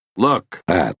Look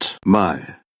at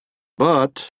my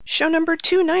butt. Show number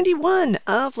 291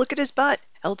 of Look at His Butt.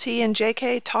 LT and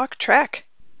JK Talk Trek.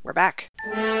 We're back.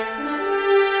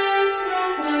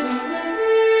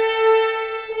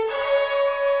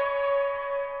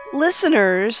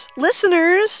 Listeners,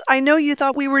 I know you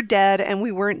thought we were dead, and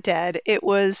we weren't dead. It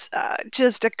was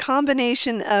just a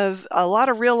combination of a lot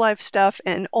of real life stuff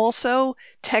and also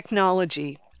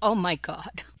technology. Oh my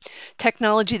God.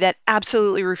 Technology that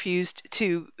absolutely refused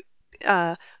to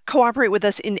cooperate with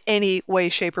us in any way,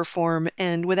 shape, or form.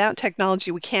 And without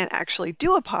technology, we can't actually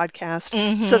do a podcast.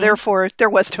 Mhm. So therefore, there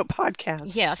was no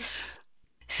podcast. Yes.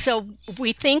 So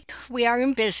we think we are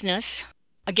in business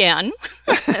again.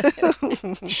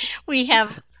 We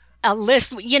have a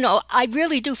list. You know, I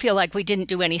really do feel like we didn't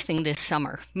do anything this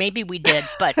summer. Maybe we did,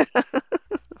 but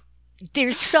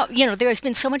there's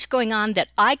been so much going on that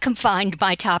I confined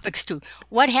my topics to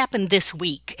what happened this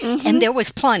week. Mhm. And there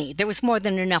was plenty. There was more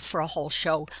than enough for a whole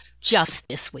show just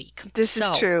this week. This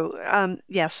is true.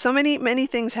 Yes, so many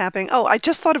things happening. Oh, I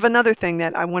just thought of another thing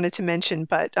that I wanted to mention,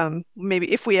 but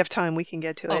maybe if we have time, we can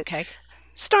get to it. Okay.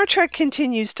 Star Trek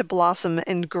continues to blossom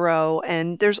and grow,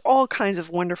 and there's all kinds of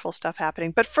wonderful stuff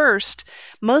happening. But first,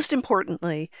 most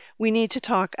importantly, we need to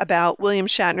talk about William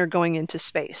Shatner going into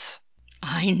space.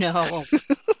 I know.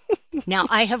 Now,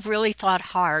 I have really thought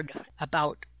hard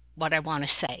about what I want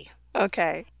to say.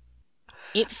 Okay.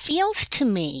 It feels to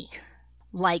me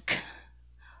like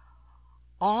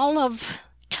all of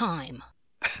time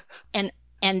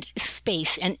and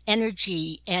space and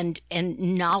energy and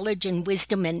knowledge and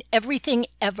wisdom and everything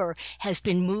ever has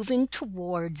been moving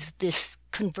towards this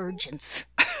convergence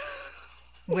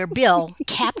where Bill,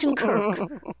 Captain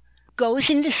Kirk, goes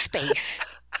into space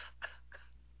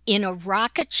in a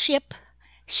rocket ship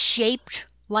shaped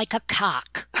like a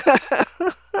cock.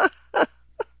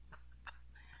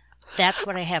 That's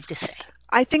what I have to say.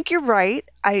 I think you're right.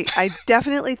 I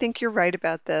definitely think you're right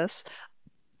about this.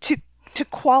 To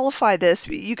qualify this,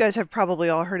 you guys have probably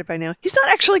all heard it by now. He's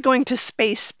not actually going to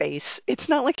space. It's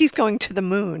not like he's going to the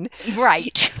moon.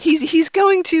 Right. He's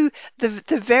going to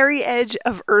the very edge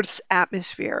of Earth's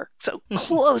atmosphere. So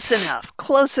close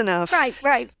enough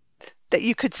Right. that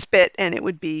you could spit and it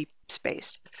would be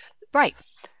space. Right.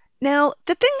 Now,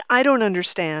 the thing I don't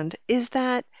understand is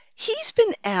that he's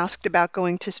been asked about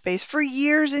going to space for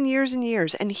years and years and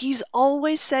years, and he's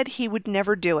always said he would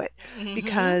never do it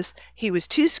because he was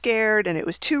too scared and it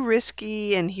was too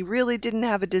risky and he really didn't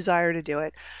have a desire to do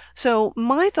it. So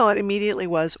my thought immediately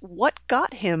was, what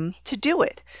got him to do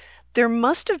it? There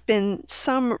must have been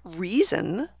some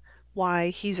reason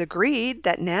why he's agreed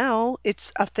that now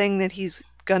it's a thing that he's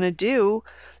going to do.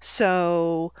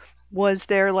 So was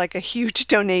there like a huge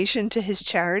donation to his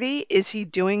charity? Is he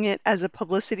doing it as a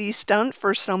publicity stunt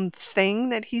for something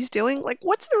that he's doing? Like,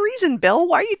 what's the reason, Bill?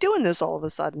 Why are you doing this all of a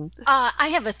sudden? I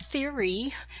have a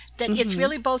theory that it's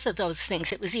really both of those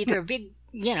things. It was either a big,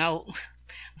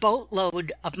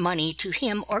 boatload of money to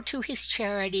him or to his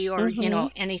charity or,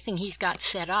 anything he's got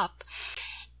set up.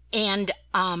 And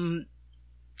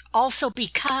also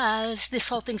because this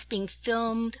whole thing's being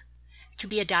filmed to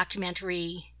be a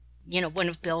documentary, one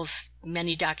of Bill's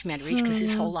many documentaries, because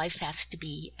his whole life has to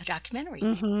be a documentary.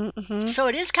 So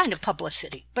it is kind of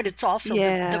publicity, but it's also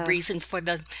the reason for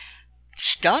the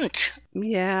stunt.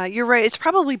 Yeah, you're right. It's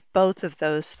probably both of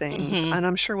those things, and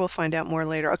I'm sure we'll find out more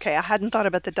later. Okay, I hadn't thought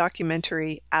about the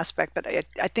documentary aspect, but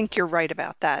I think you're right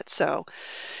about that. So,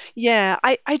 yeah,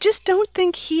 I just don't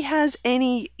think he has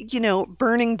any,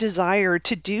 burning desire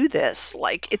to do this.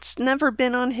 Like, it's never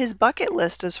been on his bucket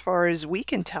list as far as we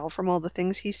can tell from all the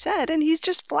things he said, and he's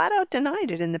just flat out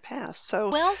denied it in the past. So,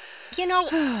 well,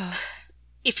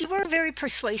 if you were a very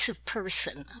persuasive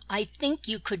person, I think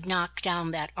you could knock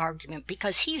down that argument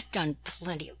because he's done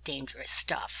plenty of dangerous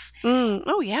stuff.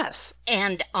 Oh, yes.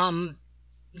 And,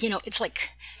 it's like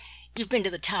you've been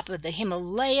to the top of the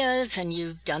Himalayas and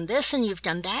you've done this and you've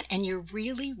done that, and you're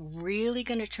really, really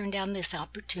going to turn down this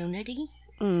opportunity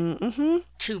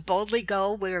to boldly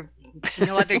go where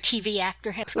no other TV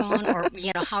actor has gone, or,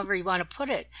 however you want to put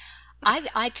it.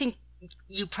 I think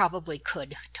you probably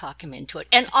could talk him into it.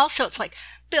 And also, it's like,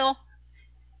 Bill,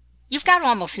 you've got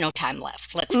almost no time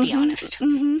left, let's be honest.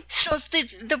 So if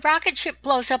the rocket ship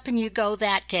blows up and you go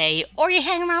that day, or you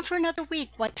hang around for another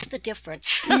week, what's the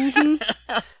difference?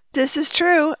 This is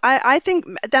true. I think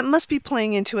that must be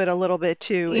playing into it a little bit,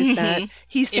 too, is that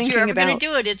he's thinking if you're ever about... going to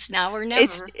do it, it's now or never.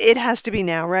 It has to be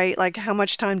now, right? Like, how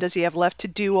much time does he have left to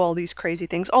do all these crazy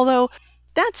things? Although,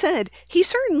 That said, he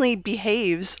certainly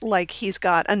behaves like he's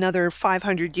got another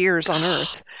 500 years on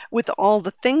Earth with all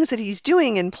the things that he's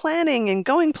doing and planning and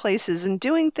going places and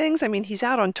doing things. I mean, he's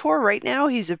out on tour right now.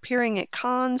 He's appearing at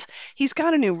cons. He's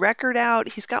got a new record out.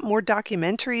 He's got more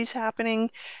documentaries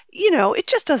happening. It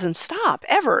just doesn't stop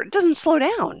ever. It doesn't slow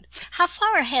down. How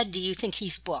far ahead do you think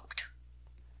he's booked?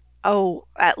 Oh,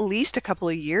 at least a couple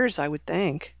of years, I would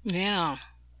think. Yeah.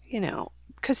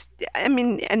 Because, I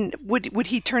mean, and would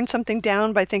he turn something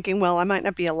down by thinking, well, I might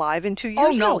not be alive in 2 years?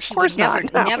 Oh, no, of he course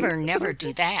would not. never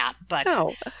do that. But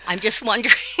No. I'm just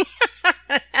wondering.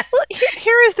 Well,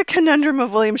 here is the conundrum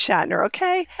of William Shatner,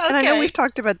 okay? And I know Okay. we've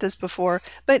talked about this before,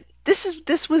 but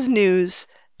this was news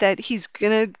that he's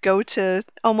going to go to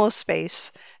almost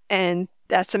space, and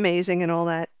that's amazing and all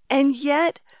that. And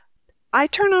yet, I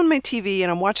turn on my TV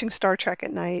and I'm watching Star Trek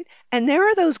at night, and there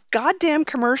are those goddamn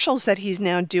commercials that he's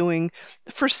now doing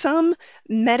for some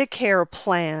Medicare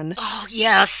plan. Oh,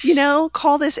 yes.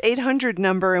 Call this 800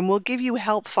 number and we'll give you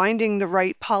help finding the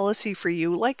right policy for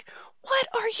you. Like, what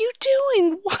are you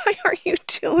doing? Why are you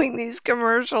doing these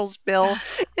commercials, Bill?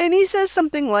 And he says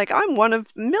something like, I'm one of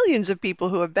millions of people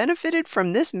who have benefited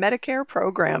from this Medicare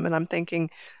program. And I'm thinking,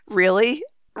 really?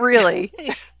 Really?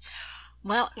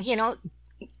 Well,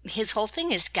 his whole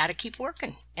thing is got to keep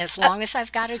working. As long as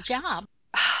I've got a job,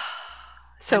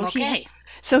 I'm okay.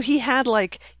 So he had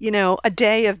a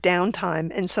day of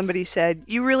downtime, and somebody said,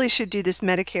 you really should do this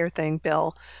Medicare thing,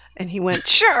 Bill. And he went,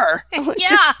 sure.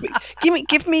 Yeah. Just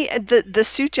give me the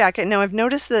suit jacket. Now, I've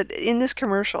noticed that in this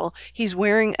commercial, he's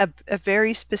wearing a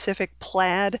very specific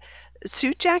plaid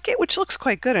suit jacket, which looks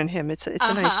quite good on him. It's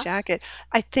a nice jacket.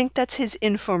 I think that's his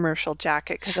infomercial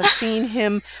jacket because I've seen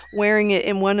him wearing it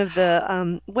in one of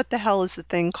the what the hell is the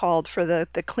thing called for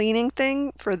the cleaning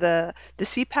thing for the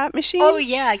CPAP machine? Oh,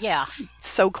 yeah.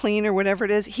 So Clean or whatever it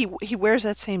is. He wears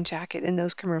that same jacket in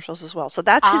those commercials as well. So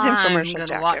that's his infomercial I'm gonna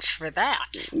jacket. watch for that.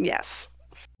 Yes.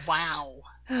 Wow.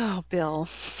 Oh, Bill.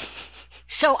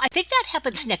 So I think that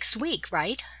happens next week,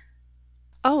 right?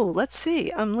 Oh, let's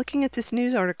see. I'm looking at this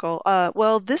news article.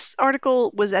 Well, this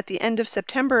article was at the end of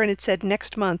September, and it said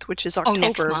next month, which is October,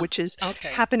 next month. which is Okay,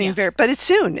 happening yes. but it's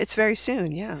soon. It's very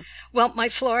soon, yeah. Well, my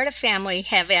Florida family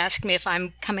have asked me if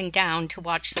I'm coming down to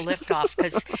watch the liftoff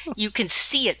because you can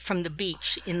see it from the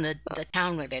beach in the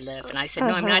town where they live. And I said,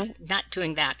 no, I'm not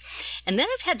doing that. And then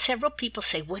I've had several people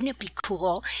say, wouldn't it be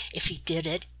cool if he did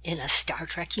it in a Star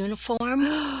Trek uniform?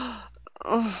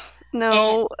 Oh,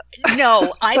 no. And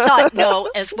no, I thought no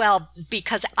as well,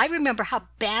 because I remember how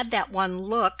bad that one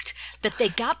looked that they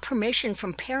got permission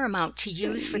from Paramount to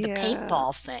use for the Yeah.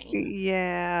 paintball thing.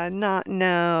 Yeah, no,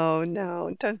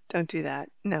 don't do that.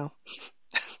 No.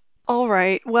 All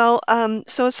right. Well,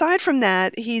 so aside from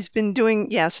that, he's been doing,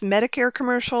 yes, Medicare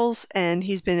commercials, and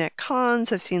he's been at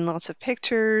cons. I've seen lots of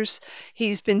pictures.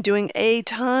 He's been doing a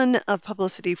ton of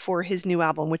publicity for his new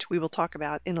album, which we will talk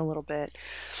about in a little bit.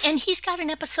 And he's got an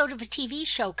episode of a TV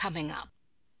show coming up.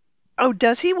 Oh,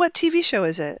 does he? What TV show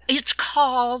is it? It's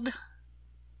called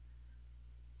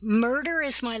Murder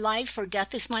is My Life or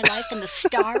Death is My Life, and the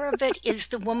star of it is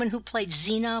the woman who played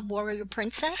Xena, Warrior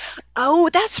Princess. Oh,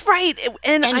 that's right.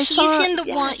 And I he's saw, in the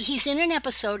yes. one. He's in an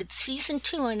episode. It's season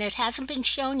 2, and it hasn't been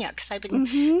shown yet because I've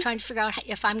been trying to figure out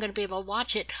if I'm going to be able to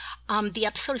watch it. The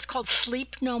episode is called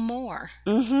Sleep No More.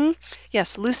 Mm-hmm.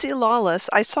 Yes, Lucy Lawless.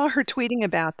 I saw her tweeting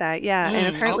about that. Yeah,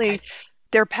 and apparently okay.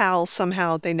 they're pals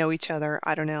somehow. They know each other.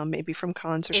 I don't know, maybe from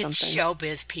cons or It's something.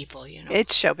 showbiz people,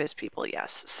 It's showbiz people,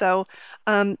 yes. So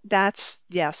that's,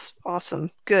 yes,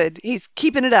 awesome. Good. He's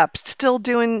keeping it up. Still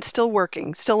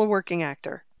working. Still a working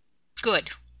actor. Good.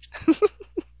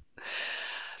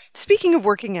 Speaking of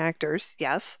working actors,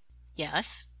 yes.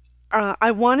 Yes.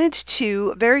 I wanted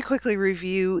to very quickly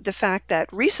review the fact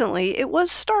that recently it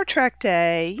was Star Trek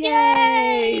Day.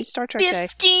 Yay! Star Trek Day.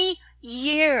 50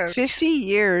 years. 50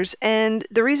 years. And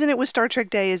the reason it was Star Trek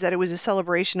Day is that it was a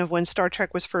celebration of when Star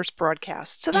Trek was first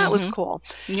broadcast. So that was cool.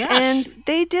 Yes. And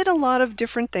they did a lot of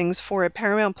different things for it.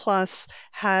 Paramount Plus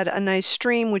had a nice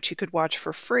stream, which you could watch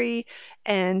for free.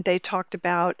 And they talked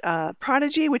about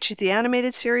Prodigy, which is the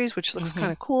animated series, which looks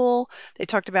kind of cool. They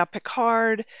talked about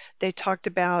Picard. They talked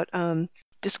about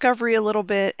Discovery a little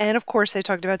bit. And of course, they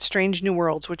talked about Strange New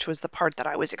Worlds, which was the part that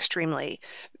I was extremely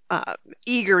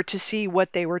eager to see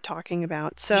what they were talking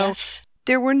about. So Yes.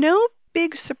 there were no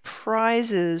big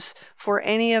surprises for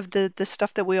any of the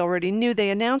stuff that we already knew. They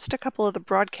announced a couple of the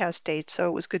broadcast dates, so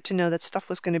it was good to know that stuff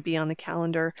was going to be on the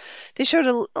calendar. They showed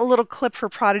a little clip for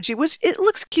Prodigy, which it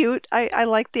looks cute. I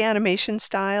like the animation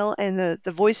style, and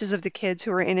the voices of the kids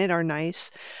who are in it are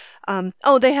nice.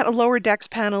 They had a Lower Decks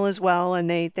panel as well, and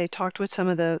they talked with some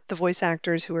of the voice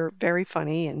actors who were very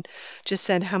funny and just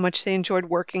said how much they enjoyed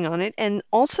working on it, and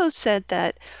also said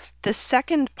that the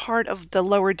second part of the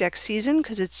Lower Decks season,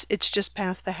 because it's just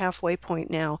past the halfway point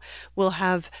now, will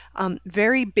have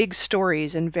very big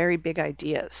stories and very big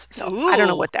ideas. So I don't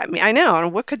know Ooh. what that means. I know.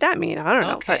 What could that mean? I don't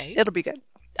know, but Okay. it'll be good.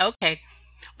 Okay.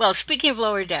 Well, speaking of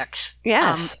Lower Decks,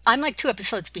 Yes. I'm like 2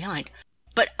 episodes behind,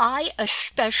 but I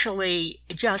especially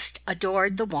just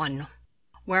adored the one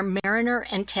where Mariner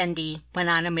and Tendi went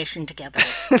on a mission together.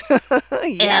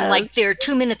 And like Yes. they're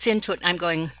 2 minutes into it, and I'm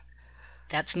going,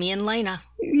 that's me and Lena.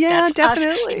 Yeah, That's us.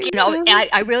 definitely. You know,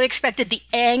 I really expected the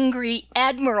angry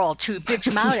admiral to bitch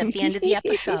him out at the end of the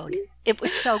episode. It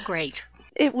was so great.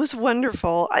 It was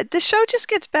wonderful. The show just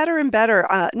gets better and better.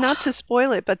 Not to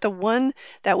spoil it, but the one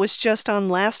that was just on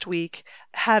last week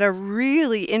had a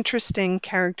really interesting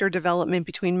character development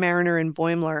between Mariner and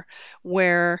Boimler,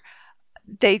 where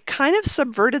they kind of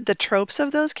subverted the tropes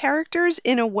of those characters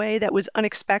in a way that was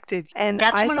unexpected. And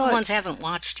That's I one of the thought, ones I haven't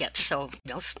watched yet, so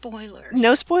no spoilers.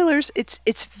 no spoilers,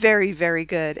 it's very, very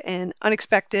good and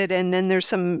unexpected. And then there's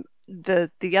some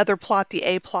the other plot, the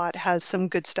A plot, has some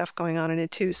good stuff going on in it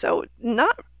too. So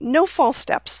no false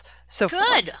steps so far.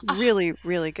 Good. Really,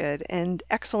 really good and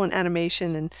excellent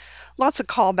animation and lots of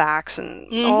callbacks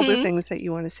and all the things that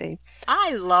you want to see.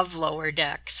 I love Lower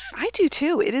Decks. I do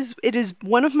too. It is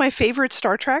one of my favorite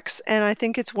Star Treks, and I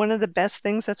think it's one of the best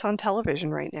things that's on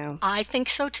television right now. I think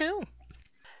so too.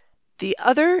 The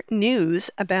other news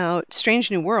about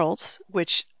Strange New Worlds,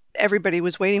 which everybody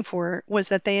was waiting for, was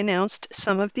that they announced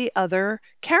some of the other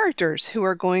characters who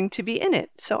are going to be in it.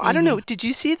 So I don't know, did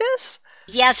you see this?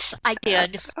 Yes, I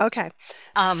did. Okay.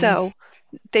 Um, So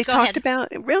they go talked ahead.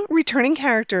 about returning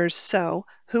characters. So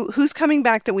who's coming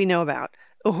back that we know about?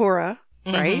 Uhura,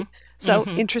 right? So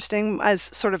interesting as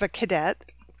sort of a cadet.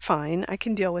 Fine, I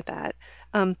can deal with that.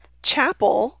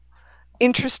 Chapel,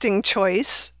 interesting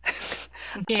choice.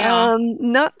 Yeah.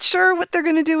 Not sure what they're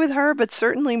going to do with her, but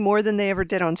certainly more than they ever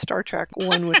did on Star Trek,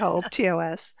 one would hope.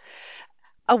 TOS.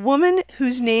 A woman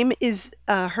whose name is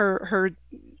her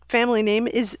family name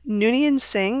is Noonien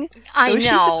Singh. So I is she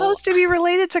know. supposed to be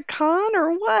related to Khan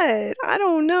or what? I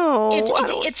don't know.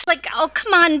 It's like, oh,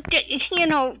 come on. You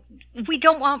know, we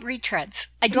don't want retreads.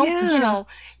 I don't, Yeah. you know,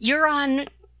 you're on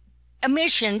a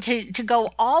mission to go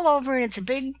all over, and it's a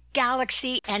big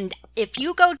galaxy. And if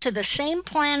you go to the same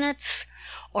planets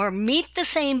or meet the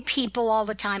same people all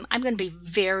the time, I'm going to be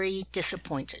very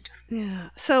disappointed. Yeah.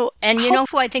 So And you know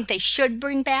who I think they should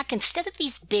bring back instead of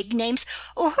these big names?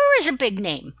 Uhura is a big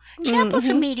name. Chapel's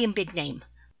a medium big name.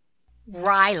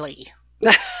 Riley.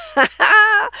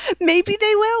 maybe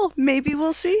they will. Maybe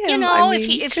we'll see him. You know, I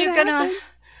mean, if could you're gonna,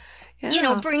 happen. you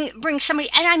know, Yeah. bring somebody,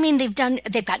 and I mean they've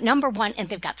got number one, and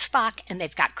they've got Spock, and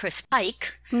they've got Chris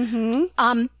Pike.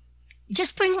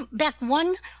 Just bring back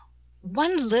one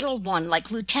little one,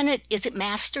 like Lieutenant, is it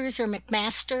Masters or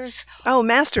McMasters? Oh,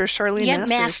 Masters, Charlene Yeah,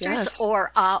 Masters. Masters Yes.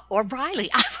 or Riley.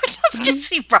 I would love to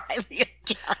see Riley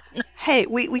again. Hey,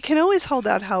 we can always hold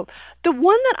out hope. The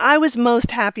one that I was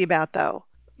most happy about, though,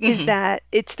 is that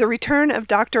it's the return of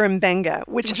Dr. Mbenga,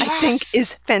 which I think Yes.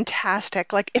 is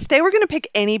fantastic. Like, if they were going to pick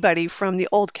anybody from the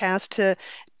old cast to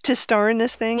star in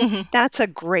this thing, that's a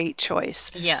great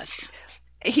choice. Yes.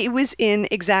 He was in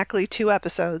exactly 2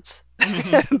 episodes,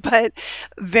 but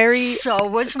very So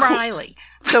was Riley.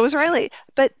 so was Riley.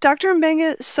 But Dr.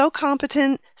 Mbenga, so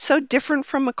competent, so different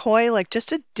from McCoy, like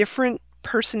just a different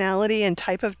personality and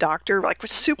type of doctor, like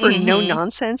super no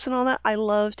nonsense and all that. I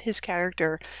loved his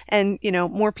character. And, you know,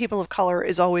 more people of color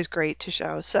is always great to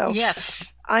show. So Yes.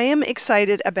 I am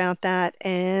excited about that.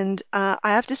 And I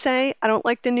have to say, I don't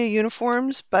like the new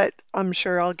uniforms, but I'm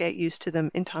sure I'll get used to them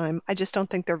in time. I just don't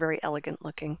think they're very elegant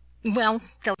looking. Well,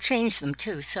 they'll change them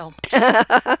too. So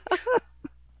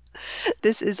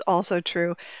This is also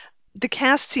true. The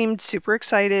cast seemed super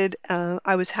excited.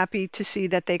 I was happy to see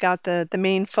that they got the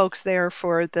main folks there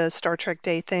for the Star Trek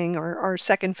Day thing, our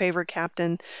second favorite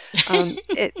captain.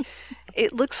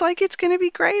 It looks like it's going to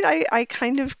be great. I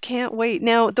kind of can't wait.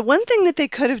 Now, the one thing that they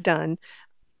could have done,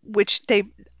 which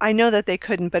I know that they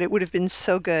couldn't, but it would have been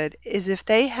so good, is if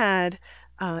they had,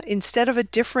 instead of a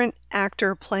different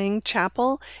actor playing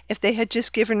Chapel, if they had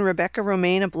just given Rebecca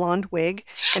Romaine a blonde wig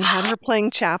and had her playing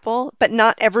Chapel, but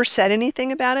not ever said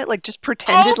anything about it, like just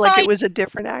pretended like my- it was a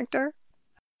different actor.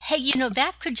 hey, you know,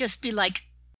 that could just be like,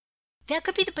 that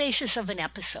could be the basis of an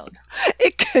episode.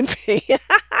 It could be.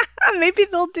 Maybe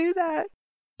they'll do that.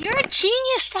 You're a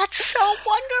genius. That's so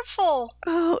delightful.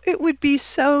 Oh, it would be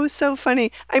so, so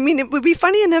funny. I mean, it would be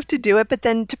funny enough to do it, but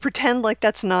then to pretend like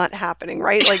that's not happening,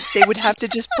 right? Like they would have to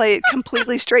just play it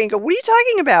completely straight and go, "What are you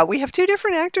talking about? We have two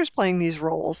different actors playing these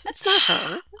roles. It's not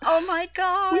her. Oh my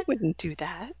God. We wouldn't do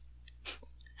that."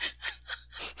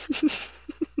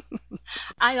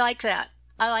 I like that.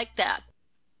 I like that.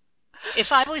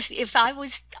 If I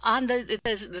was on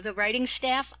the writing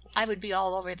staff, I would be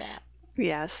all over that.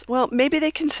 Yes. Well, maybe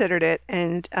they considered it,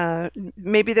 and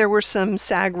maybe there were some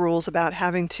SAG rules about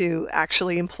having to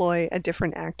actually employ a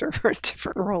different actor for a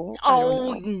different role.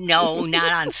 Oh, no,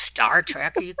 not on Star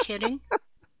Trek. Are you kidding?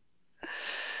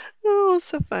 Oh,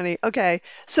 so funny. Okay.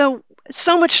 So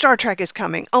much Star Trek is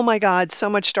coming. Oh my God, so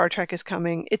much Star Trek is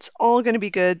coming. It's all going to be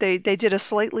good. They did a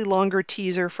slightly longer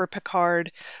teaser for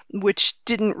Picard, which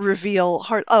didn't reveal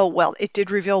oh, well, it did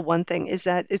reveal one thing, is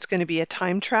that it's going to be a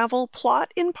time travel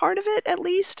plot in part of it, at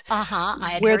least. Uh-huh, I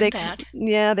had where heard they that.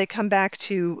 Yeah, they come back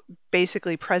to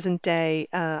basically present day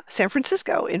San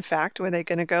Francisco, in fact, where they're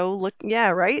going to go look. Yeah,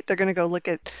 right? They're going to go look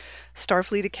at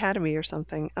Starfleet Academy or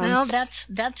something. Well,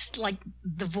 that's like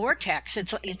the vortex.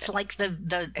 It's like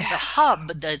the hub,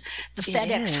 the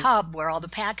FedEx is. hub where all the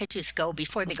packages go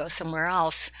before they go somewhere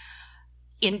else.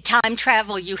 In time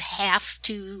travel, you have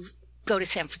to go to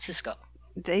San Francisco.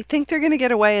 They think they're going to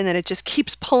get away, and then it just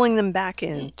keeps pulling them back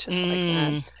in, just like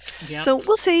that. Yep. So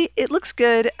we'll see. It looks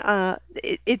good.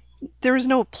 There is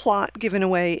no plot given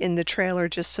away in the trailer,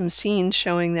 just some scenes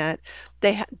showing that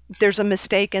there's a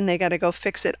mistake and they got to go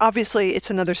fix it. Obviously,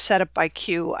 it's another setup by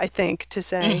Q, I think, to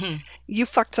say, you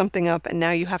fucked something up and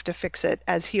now you have to fix it,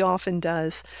 as he often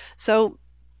does. So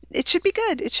it should be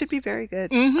good. It should be very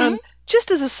good.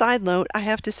 Just as a side note, I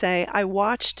have to say, I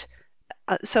watched,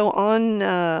 so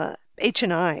on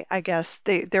H&I guess,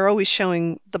 they're always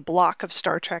showing the block of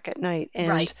Star Trek at night. And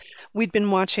Right. we'd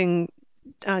been watching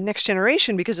Next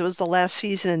Generation because it was the last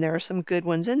season and there are some good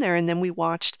ones in there. And then we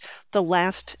watched the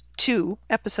last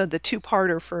the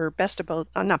two-parter for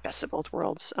not Best of Both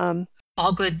Worlds.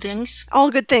 All good things.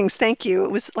 All Good Things. Thank you.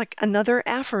 It was like another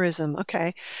aphorism.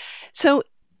 Okay. So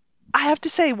I have to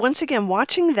say, once again,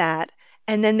 watching that,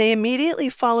 and then they immediately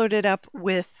followed it up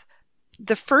with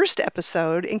the first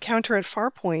episode, Encounter at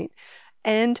Farpoint.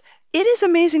 And it is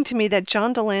amazing to me that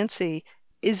John Delancey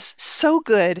is so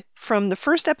good from the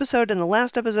first episode and the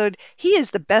last episode. He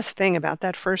is the best thing about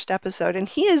that first episode, and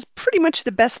he is pretty much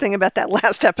the best thing about that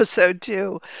last episode,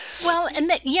 too. Well,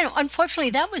 and that, unfortunately,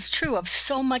 that was true of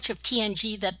so much of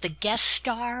TNG that the guest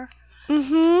star,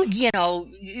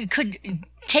 could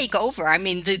take over. I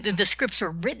mean, the scripts were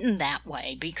written that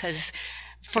way because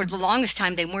for the longest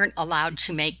time they weren't allowed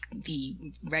to make the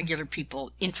regular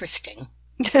people interesting.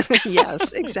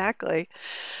 Yes, exactly.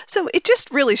 So it just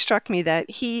really struck me that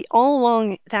all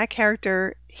along,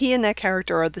 he and that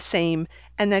character are the same,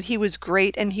 and that he was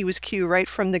great and he was Q right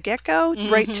from the get-go,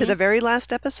 right to the very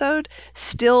last episode,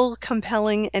 still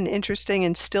compelling and interesting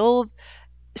and still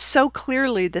so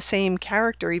clearly the same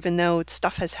character, even though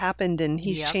stuff has happened and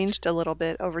he's changed a little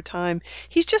bit over time.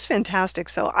 He's just fantastic.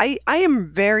 So I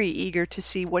am very eager to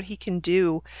see what he can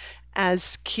do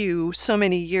as Q so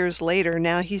many years later.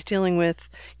 Now he's dealing with,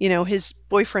 his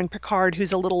boyfriend Picard,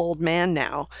 who's a little old man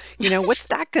now. What's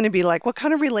that going to be like? What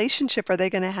kind of relationship are they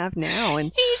going to have now?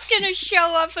 And he's going to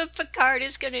show up and Picard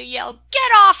is going to yell,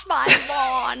 "Get off my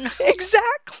lawn!"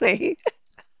 Exactly.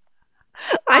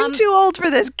 I'm too old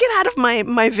for this. Get out of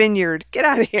my vineyard. Get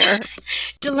out of here.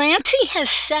 Delancey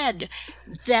has said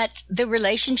that the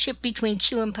relationship between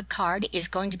Q and Picard is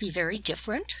going to be very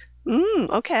different.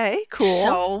 Okay, cool.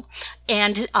 So,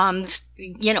 and,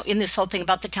 in this whole thing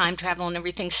about the time travel and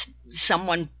everything,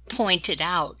 someone pointed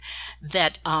out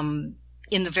that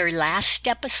in the very last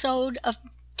episode of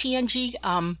TNG,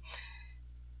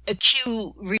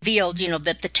 Q revealed,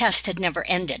 that the test had never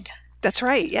ended. That's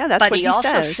right. Yeah, that's but what he also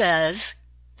says. Says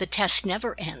the test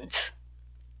never ends.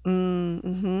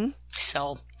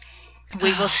 So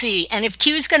we will see. And if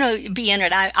Q's going to be in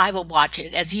it, I will watch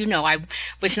it. As you know, I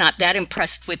was not that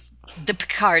impressed with the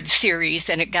Picard series,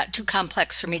 and it got too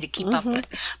complex for me to keep up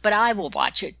with. But I will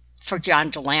watch it for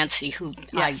John Delancey, who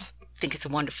I think is a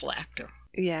wonderful actor.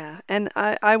 Yeah, and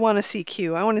I want to see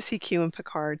Q. I want to see Q and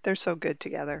Picard. They're so good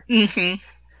together.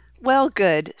 Well,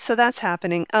 good. So that's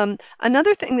happening.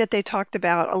 Another thing that they talked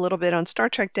about a little bit on Star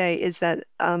Trek Day is that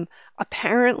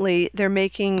apparently they're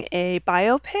making a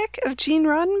biopic of Gene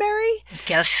Roddenberry.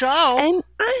 Guess so. And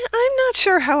I'm not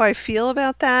sure how I feel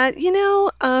about that.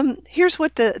 Here's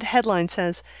what the headline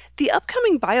says. The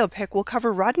upcoming biopic will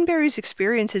cover Roddenberry's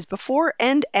experiences before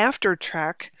and after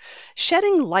Trek,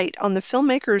 shedding light on the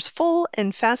filmmaker's full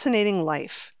and fascinating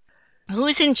life. Who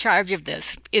is in charge of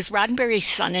this? Is Roddenberry's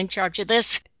son in charge of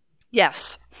this?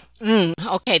 Yes.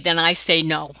 Okay, then I say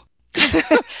no.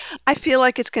 I feel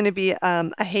like it's going to be a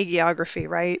hagiography,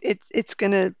 right? It's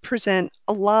going to present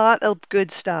a lot of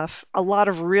good stuff, a lot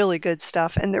of really good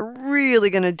stuff, and they're really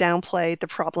going to downplay the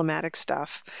problematic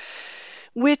stuff,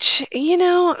 which,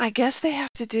 I guess they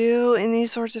have to do in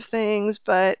these sorts of things,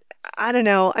 but I don't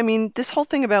know. I mean, this whole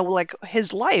thing about like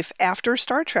his life after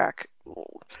Star Trek,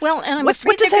 Well, and I'm what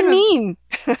afraid does that mean?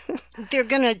 they're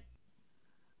gonna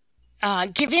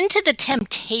give in to the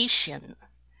temptation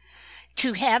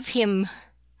to have him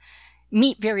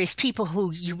meet various people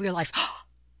who you realize, oh,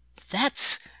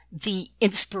 that's the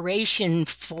inspiration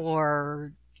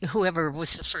for whoever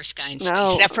was the first guy in space,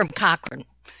 No. Ephraim Cochrane.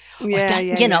 Or Yeah, that,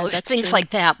 yeah, yeah, that's things true. like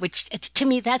that, which it's, to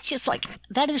me, that's just like,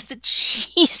 that is the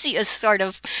cheesiest sort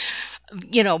of,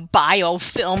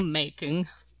 biofilm making.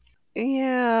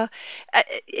 Yeah,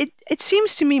 it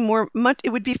seems to me it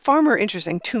would be far more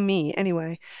interesting to me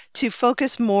anyway to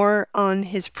focus more on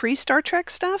his pre-Star Trek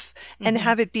stuff and Hmm.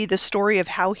 have it be the story of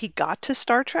how he got to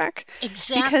Star Trek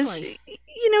because Exactly.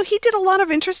 he did a lot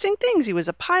of interesting things. He was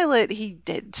a pilot, he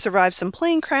did survive some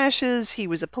plane crashes, he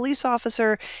was a police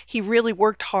officer. He really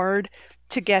worked hard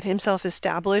to get himself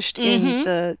established in Hmm.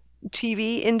 the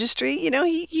TV industry.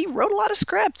 He wrote a lot of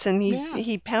scripts and he Yeah,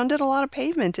 he pounded a lot of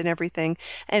pavement and everything,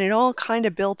 and it all kind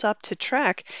of built up to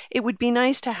Trek. It would be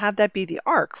nice to have that be the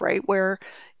arc, right, where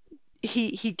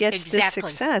he gets this exactly.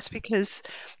 success, because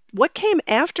what came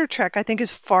after Trek I think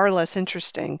is far less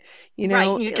interesting. Right.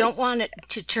 You Like, don't want it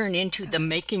to turn into the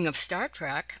making of Star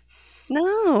Trek.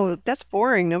 no, that's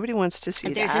boring. Nobody wants to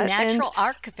see There's a that. And natural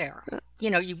arc there.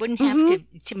 You wouldn't have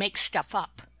mhm, to make stuff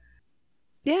up.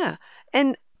 yeah.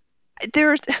 And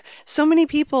there are so many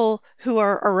people who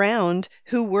are around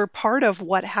who were part of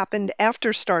what happened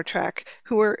after Star Trek,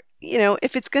 who are,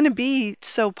 if it's going to be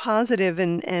so positive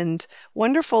and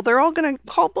wonderful, they're all going to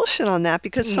call bullshit on that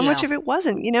because so much Yeah. of it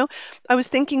wasn't. I was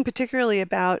thinking particularly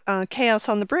about Chaos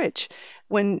on the Bridge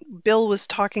when Bill was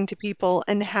talking to people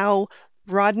and how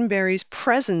Roddenberry's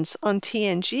presence on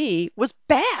TNG was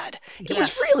bad. It was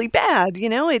Yes. really bad.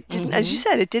 It didn't, as you Hmm.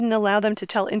 said, it didn't allow them to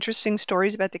tell interesting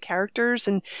stories about the characters,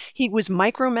 and he was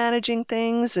micromanaging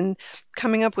things and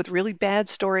coming up with really bad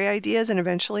story ideas, and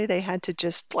eventually they had to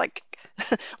just like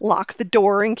lock the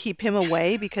door and keep him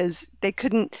away because they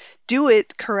couldn't do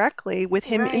it correctly with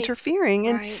him Right. interfering.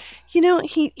 And Right.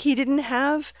 he didn't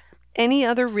have any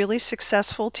other really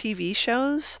successful TV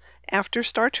shows after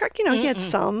Star Trek. He had Mm-mm.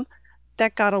 some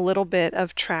that got a little bit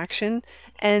of traction,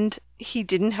 and he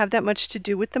didn't have that much to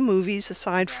do with the movies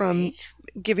aside from Right.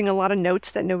 giving a lot of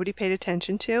notes that nobody paid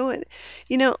attention to. And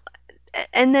you know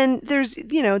and then there's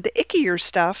the ickier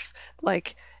stuff,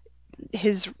 like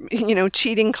his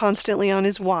cheating constantly on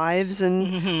his wives, and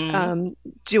Hmm. um,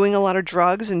 doing a lot of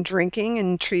drugs and drinking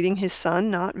and treating his son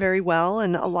not very well,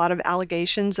 and a lot of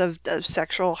allegations of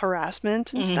sexual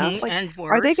harassment and Hmm. stuff. Like, And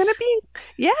are they going worse. to be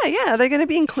yeah, are they going to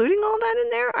be including all that in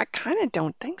there? I kind of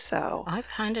don't think so. I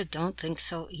kind of don't think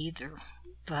so either.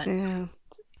 But Yeah.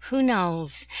 who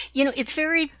knows? It's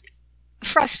very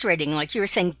frustrating. Like you were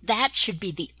saying, that should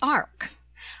be the arc.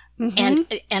 And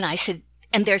Mhm. and I said,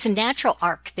 and there's a natural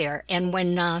arc there. And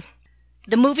when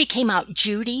the movie came out,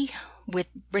 Judy, with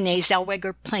Renee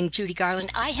Zellweger playing Judy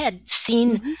Garland, I had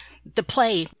seen Mhm. the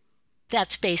play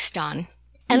that's based on,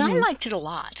 and I Mhm. liked it a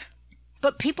lot.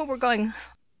 But people were going,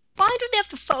 why do they have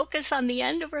to focus on the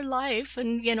end of her life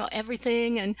and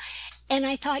everything? And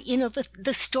I thought,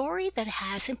 the story that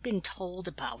hasn't been told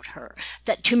about her,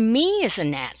 that to me is a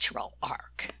natural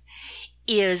arc,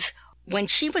 is when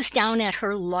she was down at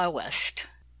her lowest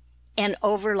and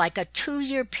over like a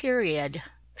 2-year period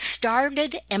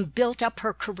started and built up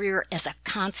her career as a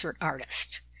concert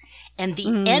artist. And the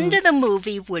end Mm. of the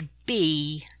movie would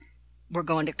be, we're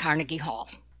going to Carnegie Hall.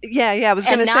 Yeah, yeah, I was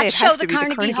going And to say not it show has the to be the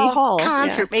Carnegie Carnegie Hall Hall. Yeah.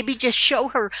 concert, maybe just show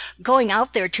her going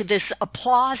out there to this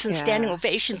applause and standing Yeah.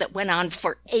 ovation that went on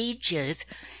for ages,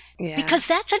 Yeah. because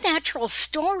that's a natural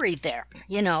story there.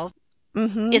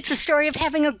 Mhm. It's a story of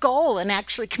having a goal and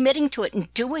actually committing to it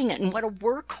and doing it, and what a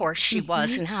workhorse she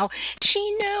was, Mhm. and how she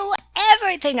knew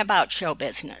everything about show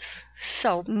business.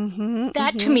 So Mhm.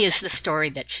 that to Mhm. me is the story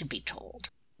that should be told.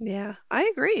 Yeah, I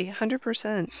agree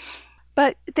 100%.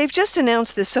 But they've just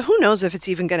announced this, so who knows if it's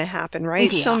even going to happen,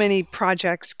 right? So Yeah. many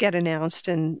projects get announced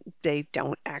and they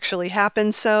don't actually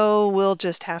happen, so we'll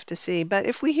just have to see. But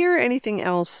if we hear anything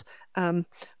else, um,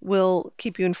 we'll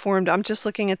keep you informed. I'm just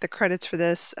looking at the credits for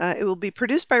this. It will be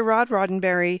produced by Rod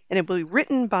Roddenberry, and it will be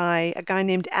written by a guy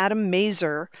named Adam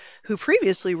Mazer, who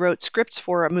previously wrote scripts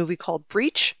for a movie called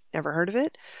Breach. Never heard of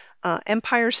it.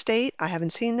 Empire State, I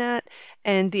haven't seen that,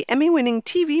 and the Emmy-winning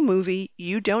TV movie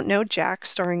You Don't Know Jack,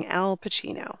 starring Al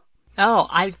Pacino. Oh,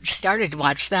 I started to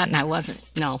watch that and I wasn't.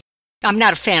 No. I'm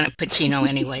not a fan of Pacino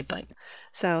anyway, but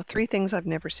So 3 things I've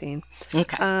never seen.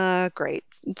 okay. Great.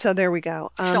 So there we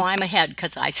go. So I'm ahead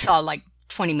because I saw like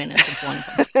 20 minutes of one of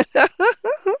them.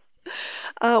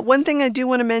 One thing I do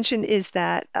want to mention is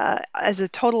that, as a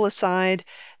total aside,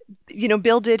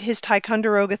 Bill did his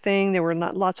Ticonderoga thing. There were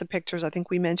lots of pictures. I think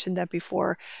we mentioned that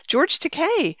before. George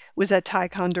Takei was at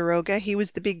Ticonderoga. He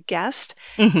was the big guest.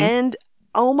 Mhm. And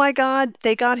oh my God,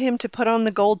 they got him to put on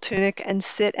the gold tunic and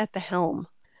sit at the helm.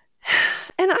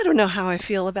 And I don't know how I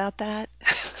feel about that.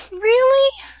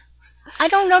 Really? I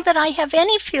don't know that I have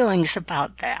any feelings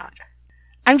about that.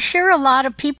 I'm sure a lot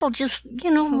of people just,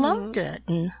 loved it.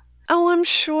 And Oh, I'm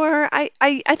sure. I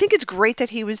think it's great that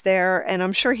he was there, and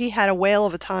I'm sure he had a whale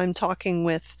of a time talking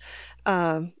with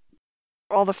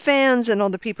all the fans and all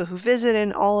the people who visit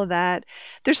and all of that.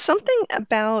 There's something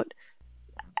about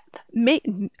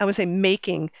I would say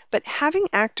making, but having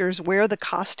actors wear the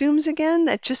costumes again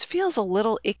that just feels a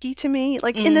little icky to me.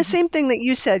 Like in the same thing that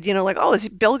you said, like, oh, is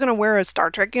Bill going to wear a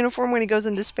Star Trek uniform when he goes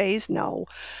into space? No.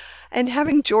 And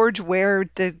having George wear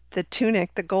the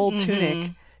tunic, the gold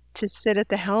tunic, to sit at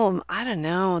the helm, I don't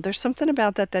know. There's something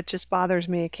about that just bothers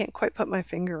me. I can't quite put my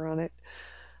finger on it.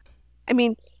 I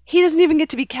mean, he doesn't even get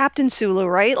to be Captain Sulu,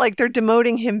 right? Like they're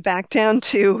demoting him back down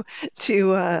to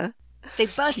they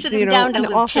busted him down to an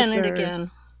lieutenant officer.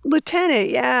 again. Lieutenant,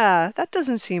 yeah. That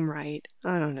doesn't seem right.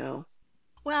 I don't know.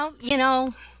 Well,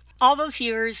 all those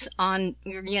years on,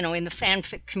 in the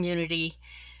fanfic community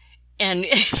and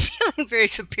feeling very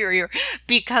superior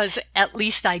because at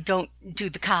least I don't do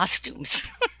the costumes.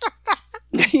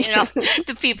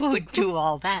 The people who do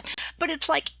all that. But it's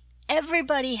like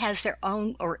everybody has their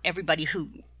own, or everybody who,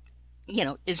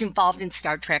 is involved in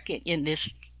Star Trek in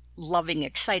this loving,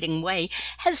 exciting way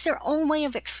has their own way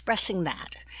of expressing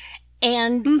that.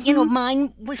 And,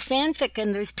 mine was fanfic,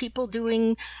 and there's people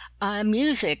doing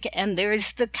music, and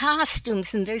there's the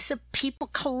costumes, and there's the people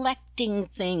collecting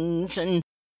things, and,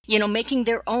 making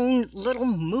their own little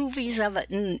movies of it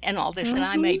and all this. And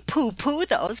I may poo-poo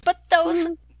those, but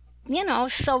those,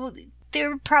 so there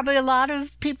were probably a lot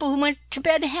of people who went to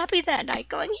bed happy that night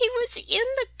going, he was in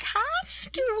the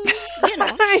costume,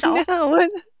 so. I know.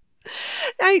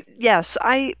 Yes,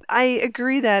 I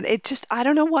agree that I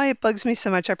don't know why it bugs me so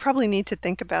much. I probably need to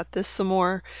think about this some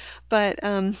more, but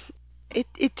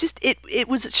it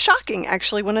was shocking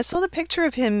actually when I saw the picture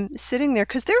of him sitting there,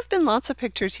 because there have been lots of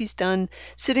pictures he's done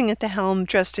sitting at the helm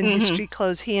dressed in his street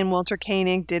clothes. He and Walter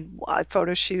Koenig did a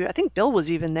photo shoot. I think Bill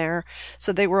was even there,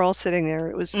 so they were all sitting there.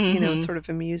 It was sort of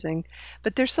amusing,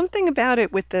 but there's something about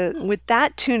it with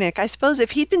that tunic. I suppose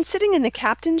if he'd been sitting in the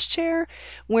captain's chair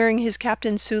wearing his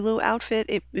Captain Sulu outfit,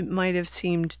 it might have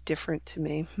seemed different to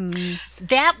me.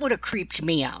 That would have creeped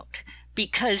me out.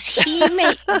 Because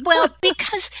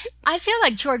because I feel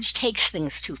like George takes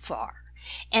things too far.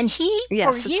 And he,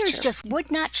 for years, just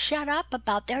would not shut up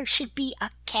about there should be a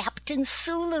Captain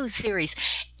Sulu series.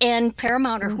 And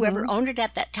Paramount or whoever owned it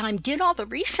at that time did all the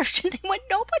research and they went,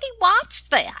 nobody wants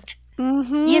that.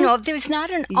 There's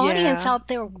not an audience out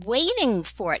there waiting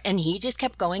for it. And he just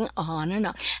kept going on and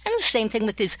on. And the same thing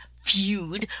with his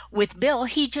feud with Bill.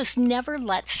 He just never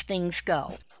lets things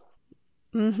go.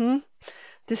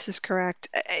 This is correct.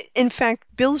 In fact,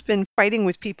 Bill's been fighting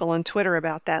with people on Twitter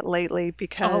about that lately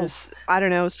because, I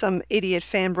don't know, some idiot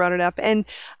fan brought it up. And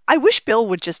I wish Bill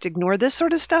would just ignore this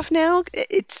sort of stuff now.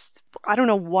 I don't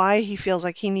know why he feels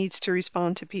like he needs to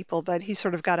respond to people, but he's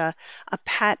sort of got a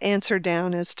pat answer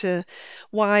down as to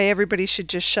why everybody should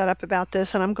just shut up about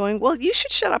this. And I'm going, well, you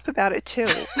should shut up about it too.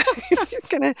 If you're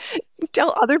going to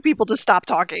tell other people to stop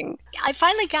talking. I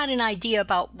finally got an idea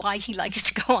about why he likes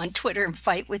to go on Twitter and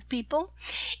fight with people.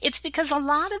 It's because a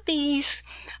lot of these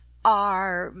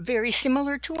are very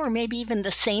similar to, or maybe even the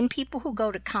same people who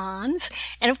go to cons.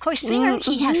 And of course, there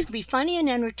he has to be funny and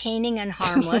entertaining and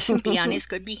harmless and be on his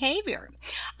good behavior.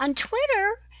 On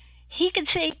Twitter, he could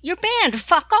say, "You're banned,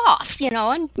 fuck off,"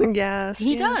 and yes,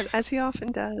 he does. As he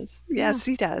often does. Yes,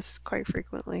 he does, quite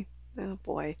frequently. Oh,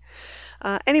 boy.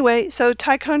 Anyway, so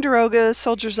Ticonderoga,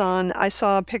 Soldiers On, I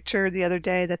saw a picture the other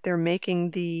day that they're making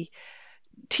the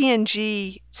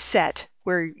TNG set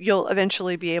where you'll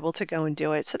eventually be able to go and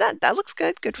do it. So that looks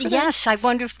good. Good for them. Yes, I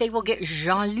wonder if they will get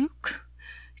Jean-Luc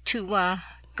to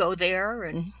go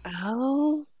there.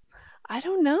 Oh, I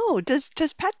don't know. Does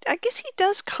Pat? I guess he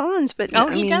does cons, but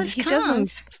he does he cons.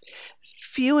 Doesn't.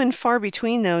 Few and far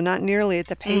between, though. Not nearly at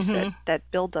the pace that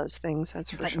Bill does things.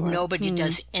 That's for sure. But nobody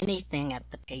does anything at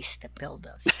the pace that Bill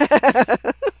does.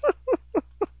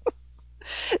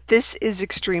 This is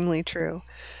extremely true.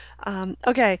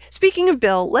 Okay, speaking of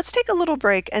Bill, let's take a little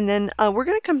break and then we're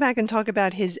going to come back and talk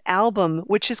about his album,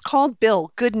 which is called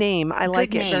Bill. Good name. I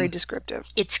like it. Very descriptive.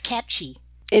 It's catchy.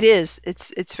 It is.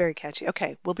 It's very catchy.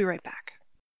 Okay, we'll be right back.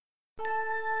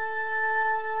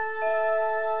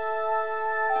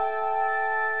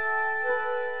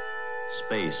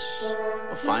 Space,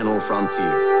 the final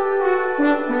frontier.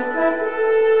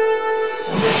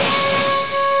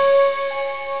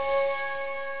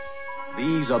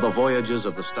 These are the voyages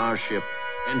of the starship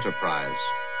Enterprise.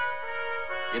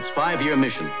 Its 5-year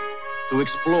mission: to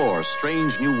explore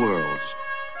strange new worlds,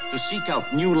 to seek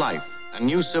out new life and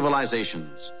new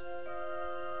civilizations,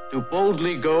 to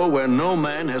boldly go where no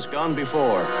man has gone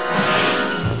before.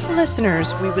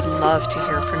 Listeners, we would love to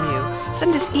hear from you.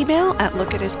 Send us email at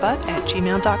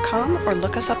lookathisbutt@gmail.com or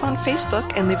look us up on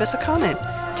Facebook and leave us a comment.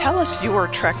 Tell us your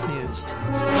Trek news.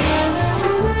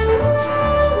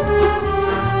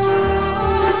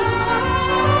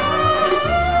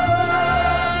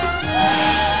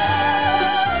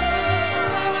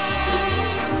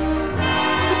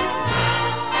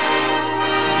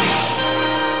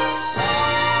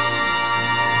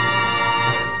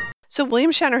 So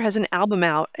William Shatner has an album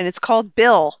out, and it's called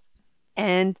Bill.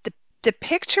 And the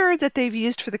picture that they've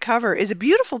used for the cover is a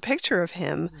beautiful picture of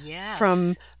him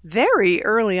from very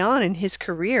early on in his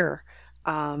career.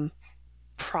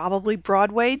 Probably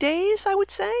Broadway days, I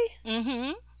would say.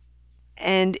 Mm-hmm.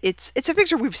 And it's a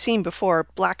picture we've seen before,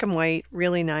 black and white,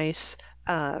 really nice.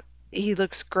 He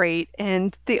looks great.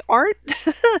 And the art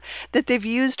that they've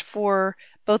used for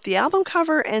both the album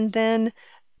cover and then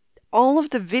all of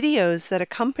the videos that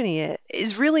accompany it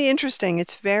is really interesting.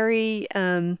 It's very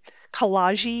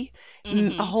collage-y,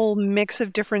 a whole mix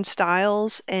of different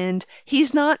styles, and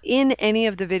he's not in any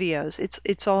of the videos.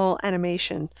 It's all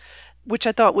animation, which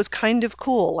I thought was kind of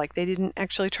cool. Like they didn't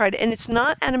actually try to, and it's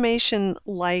not animation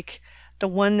like the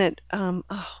one that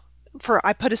for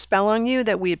I Put a Spell on You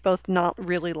that we had both not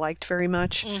really liked very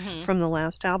much from the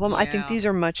last album. I think these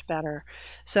are much better.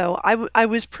 So I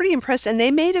was pretty impressed, and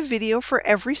they made a video for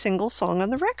every single song on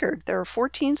the record. There are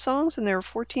 14 songs and there are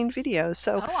 14 videos.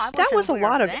 So that was a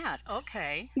lot of that.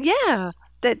 Okay. Yeah,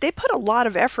 they put a lot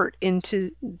of effort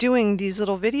into doing these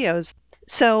little videos.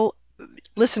 So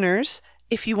listeners,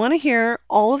 if you want to hear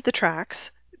all of the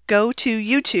tracks, go to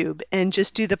YouTube and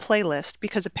just do the playlist,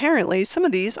 because apparently some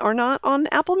of these are not on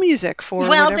Apple Music for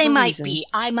whatever they might reason. be.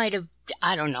 I might have,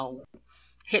 I don't know,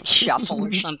 hit shuffle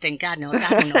or something. God knows. I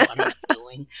don't know what I'm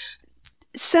doing.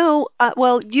 So,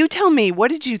 well, you tell me, what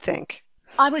did you think?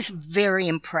 I was very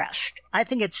impressed. I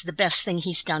think it's the best thing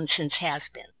he's done since Has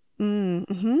Been.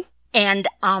 Mm-hmm. And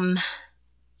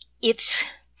it's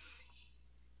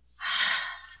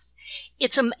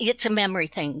a memory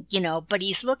thing, you know, but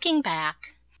he's looking back,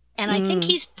 and I think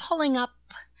he's pulling up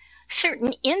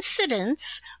certain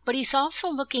incidents, but he's also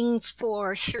looking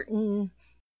for certain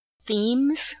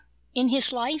themes in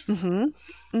his life. And,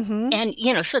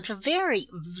 you know, so it's a very,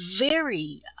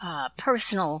 very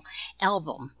personal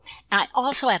album. I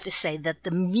also have to say that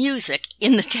the music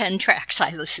in the 10 tracks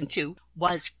I listened to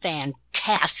was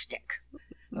fantastic.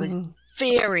 I was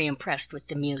very impressed with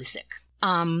the music.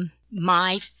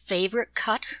 My favorite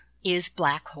cut is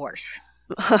Black Horse.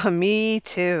 Me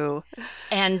too.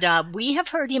 And we have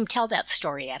heard him tell that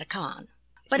story at a con.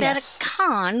 But at a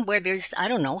con where there's, I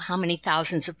don't know how many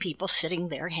thousands of people sitting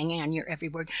there hanging on your every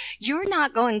word, you're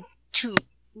not going to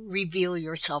reveal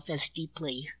yourself as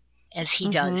deeply as he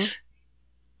does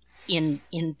in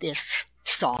this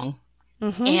song.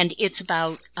 And it's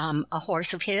about a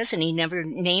horse of his, and he never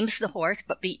names the horse,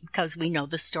 but because we know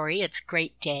the story, it's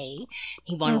Great Day.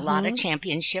 He won a lot of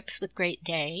championships with Great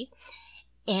Day.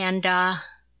 And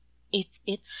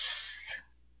it's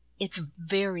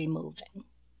very moving.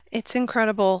 It's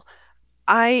incredible.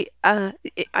 I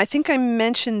think I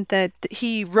mentioned that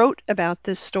he wrote about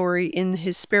this story in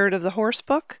his Spirit of the Horse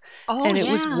book, and it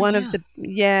was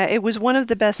one of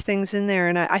the best things in there.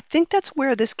 And I think that's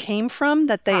where this came from,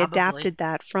 that they adapted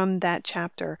that from that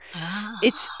chapter.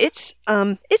 It's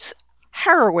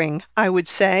harrowing, I would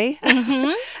say.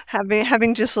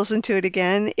 having just listened to it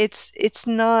again, it's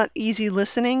not easy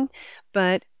listening,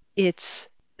 but it's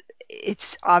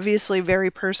obviously very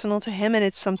personal to him, and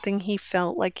it's something he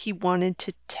felt like he wanted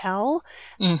to tell.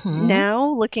 Now,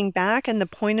 looking back, and the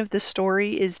point of the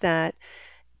story is that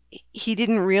he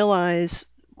didn't realize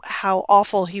how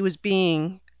awful he was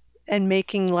being and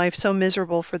making life so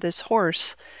miserable for this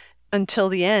horse until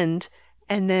the end.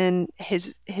 And then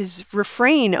his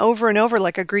refrain over and over,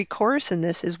 like a Greek chorus in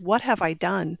this, is, "What have I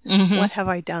done? What have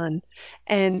I done?"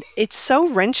 And it's so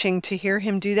wrenching to hear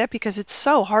him do that, because it's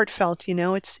so heartfelt, you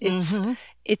know. It's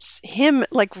him,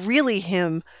 like really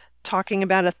him, talking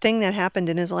about a thing that happened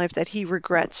in his life that he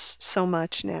regrets so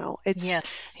much now.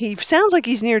 Yes. He sounds like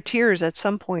he's near tears at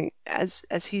some point as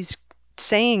he's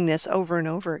saying this over and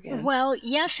over again. Well,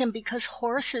 yes, and because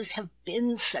horses have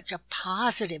been such a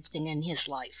positive thing in his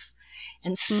life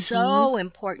and so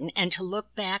important, and to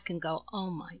look back and go, oh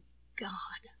my God,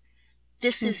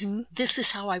 this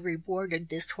is how I rewarded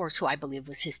this horse who I believe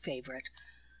was his favorite.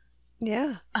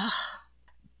 Yeah.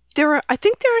 I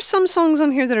think there are some songs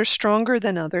on here that are stronger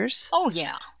than others. Oh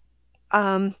yeah.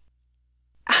 I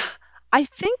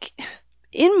think,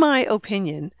 in my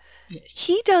opinion, Yes.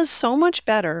 he does so much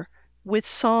better with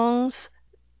songs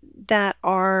that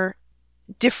are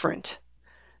different.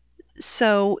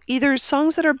 So either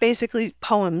songs that are basically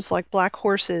poems like Black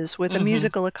Horses with a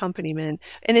musical accompaniment,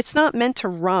 and it's not meant to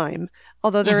rhyme,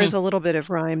 although there is a little bit of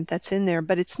rhyme that's in there,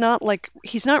 but it's not like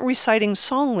he's not reciting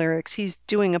song lyrics, he's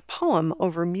doing a poem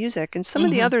over music, and some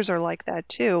of the others are like that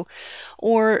too.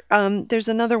 Or there's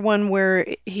another one where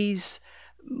he's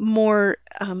more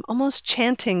almost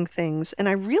chanting things, and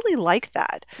I really like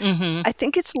that. I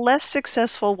think it's less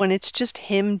successful when it's just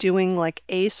him doing like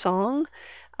a song.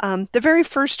 The very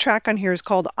first track on here is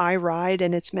called I Ride,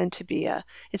 and it's meant to be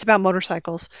it's about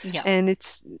motorcycles. Yeah. And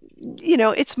it's,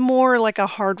 it's more like a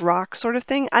hard rock sort of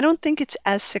thing. I don't think it's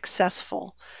as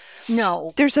successful.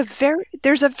 No. There's a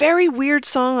very weird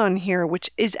song on here,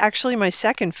 which is actually my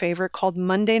second favorite, called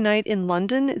Monday Night in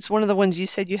London. It's one of the ones you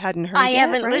said you hadn't heard I yet,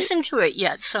 haven't right? listened to it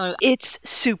yet, so It's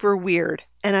super weird,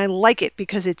 and I like it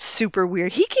because it's super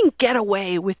weird. He can get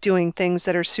away with doing things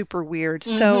that are super weird.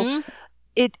 So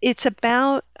it's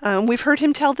about, we've heard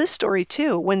him tell this story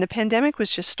too. When the pandemic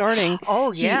was just starting,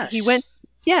 oh yes. he went,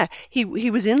 he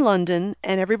was in London,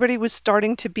 and everybody was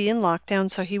starting to be in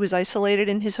lockdown, so he was isolated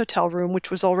in his hotel room,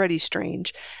 which was already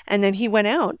strange. And then he went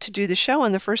out to do the show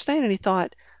on the first night, and he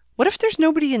thought, what if there's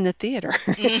nobody in the theater?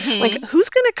 Like, who's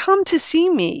going to come to see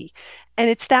me? And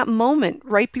it's that moment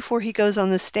right before he goes on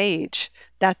the stage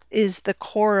that is the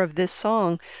core of this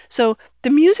song. So the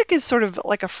music is sort of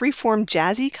like a free-form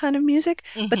jazzy kind of music,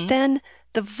 but then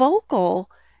the vocal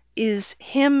is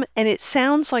him, and it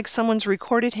sounds like someone's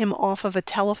recorded him off of a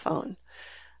telephone.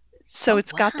 So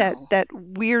it's got that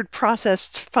weird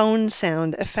processed phone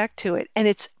sound effect to it, and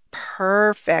it's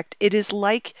perfect. It is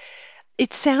like,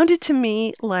 it sounded to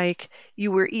me like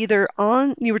you were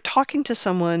talking to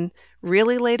someone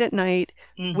really late at night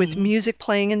with music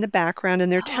playing in the background,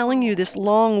 and they're telling you this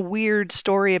long, weird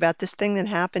story about this thing that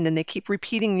happened, and they keep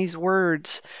repeating these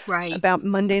words about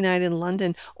Monday Night in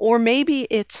London. Or maybe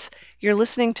you're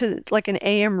listening to like an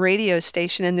AM radio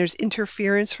station, and there's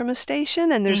interference from a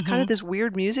station, and there's kind of this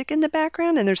weird music in the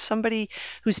background, and there's somebody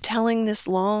who's telling this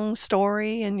long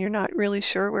story, and you're not really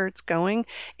sure where it's going.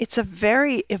 It's a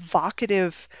very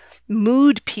evocative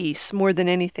mood piece more than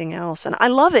anything else, and I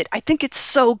love it. I think it's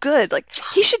so good. Like,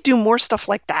 he should do more stuff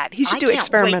like that. He should do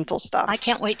experimental stuff. I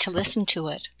can't wait to listen to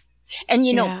it. And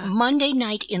Monday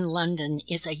Night in London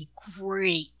is a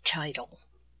great title.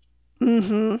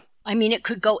 I mean, it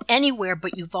could go anywhere,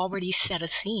 but you've already set a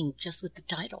scene just with the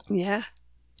title. Yeah,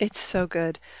 it's so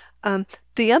good.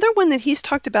 The other one that he's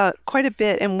talked about quite a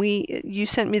bit, and you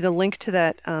sent me the link to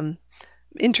that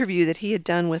interview that he had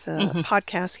done with a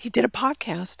podcast. He did a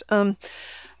podcast,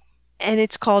 and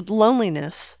it's called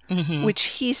Loneliness, which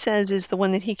he says is the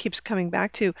one that he keeps coming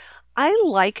back to. I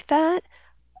like that.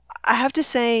 I have to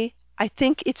say, I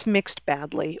think it's mixed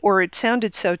badly, or it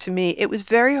sounded so to me. It was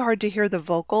very hard to hear the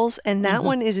vocals, and that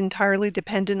one is entirely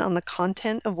dependent on the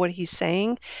content of what he's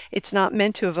saying. It's not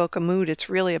meant to evoke a mood. It's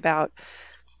really about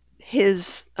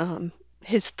his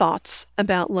thoughts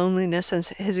about loneliness and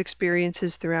his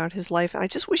experiences throughout his life. I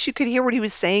just wish you could hear what he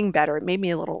was saying better. It made me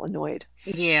a little annoyed.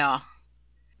 Yeah.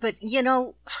 But,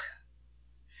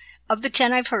 of the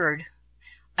 10 I've heard,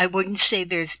 I wouldn't say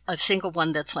there's a single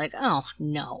one that's like, oh,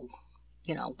 no.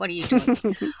 What are you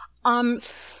doing? And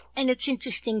it's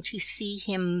interesting to see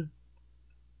him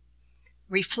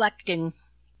reflecting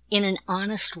in an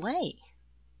honest way.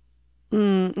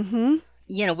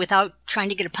 Without trying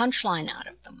to get a punchline out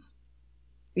of them.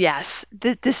 Yes,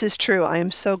 this is true. I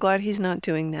am so glad he's not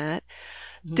doing that.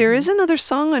 There is another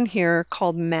song on here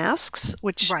called Masks,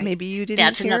 which maybe you didn't hear.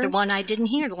 That's another one I didn't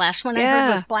hear. The last one I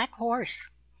heard was Black Horse.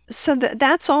 So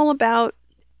that's all about,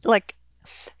 like,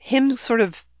 him sort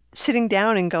of sitting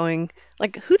down and going,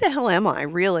 like, who the hell am I,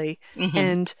 really?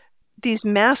 And these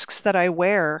masks that I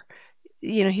wear,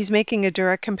 he's making a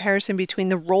direct comparison between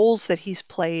the roles that he's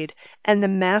played and the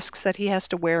masks that he has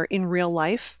to wear in real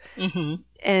life.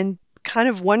 And kind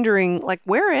of wondering, like,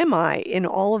 where am I in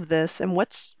all of this, and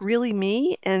what's really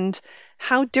me, and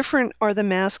how different are the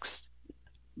masks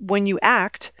when you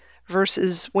act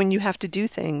versus when you have to do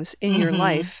things in your Mm-hmm.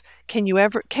 life. Can you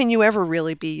ever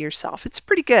really be yourself? It's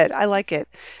pretty good. I like it.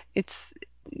 It's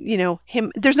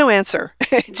him. There's no answer.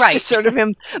 It's Right. just sort of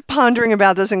him pondering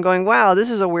about this and going, "Wow,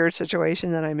 this is a weird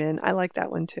situation that I'm in." I like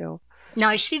that one too. Now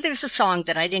I see there's a song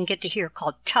that I didn't get to hear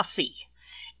called Tuffy.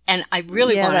 And I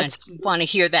really Yeah, want to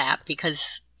hear that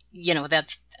because,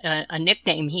 that's a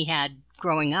nickname he had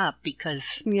growing up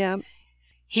because yeah,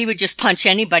 he would just punch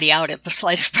anybody out at the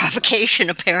slightest provocation,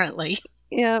 apparently.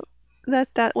 yeah.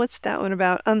 What's that one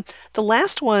about? The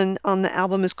last one on the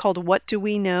album is called "What Do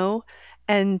We Know,"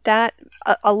 and that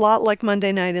a lot like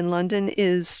Monday Night in London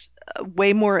is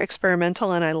way more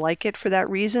experimental, and I like it for that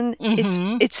reason.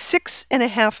 Mm-hmm. It's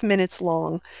 6.5 minutes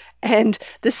long, and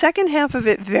the second half of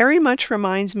it very much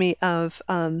reminds me of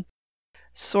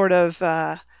sort of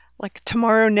like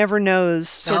Tomorrow Never Knows,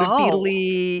 sort of Oh.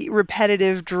 beatly,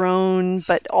 repetitive drone,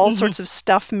 but all Mhm. sorts of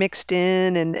stuff mixed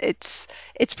in, and it's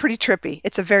pretty trippy.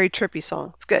 It's a very trippy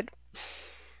song. It's good.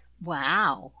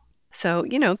 Wow. So,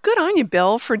 good on you,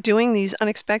 Bill, for doing these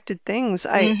unexpected things.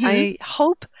 Mhm. I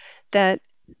hope that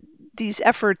these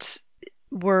efforts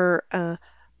were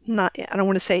not, I don't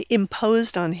want to say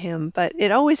imposed on him, but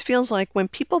it always feels like when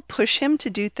people push him to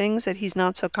do things that he's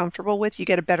not so comfortable with, you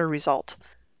get a better result.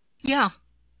 Yeah.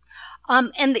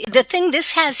 And the thing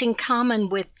this has in common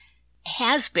with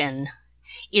Has Been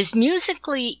is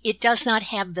musically it does not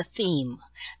have the theme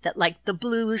that like the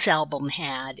blues album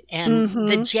had and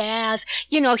the Mhm. jazz.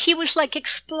 He was like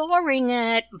exploring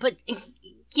it, but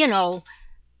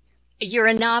you're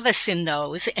a novice in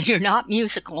those and you're not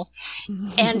musical.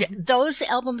 And those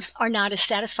albums are not as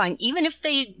satisfying, even if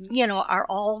they, are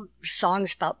all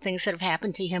songs about things that have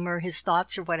happened to him or his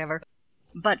thoughts or whatever.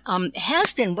 But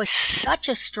Has Been was such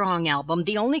a strong album.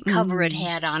 The only cover it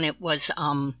had on it was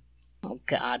oh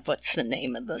God, what's the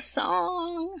name of the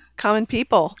song? Common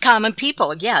People. Common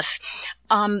People, yes.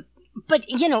 But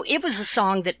it was a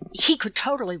song that he could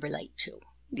totally relate to.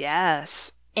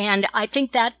 Yes. And I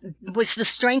think that was the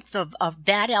strength of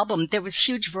that album. There was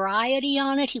huge variety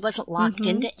on it. He wasn't locked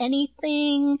into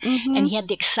anything. And he had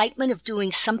the excitement of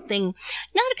doing something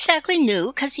not exactly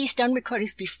new because he's done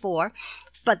recordings before.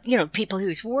 But, people he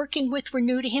was working with were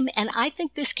new to him. And I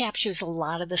think this captures a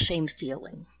lot of the same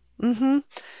feeling. Mm-hmm.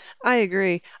 I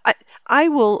agree. I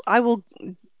will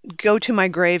go to my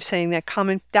grave saying that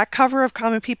cover of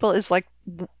Common People is like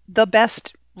the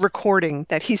best recording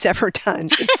that he's ever done.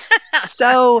 It's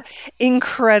so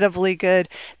incredibly good.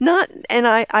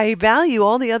 I value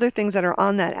all the other things that are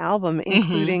on that album,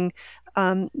 including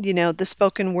the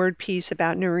spoken word piece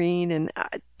about Noreen and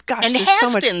gosh, And there's Has so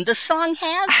much. Been, the song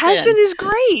Has Has Been is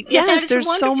great. Yeah, that Yes, is a there's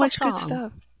so wonderful much good song.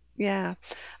 stuff. Yeah.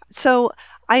 So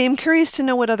I am curious to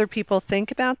know what other people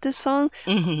think about this song.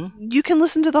 Mm-hmm. You can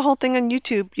listen to the whole thing on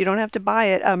YouTube. You don't have to buy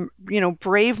it.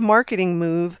 Brave marketing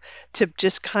move to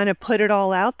just kind of put it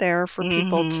all out there for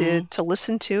people to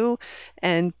listen to,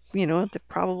 and they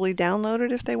probably download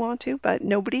it if they want to, but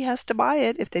nobody has to buy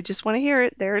it if they just want to hear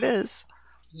it. There it is.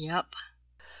 Yep.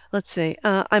 Let's see.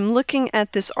 I'm looking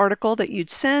at this article that you'd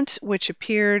sent, which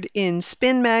appeared in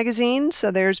Spin magazine.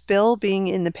 So there's Bill being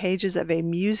in the pages of a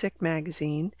music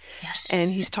magazine. Yes.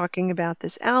 And he's talking about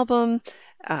this album.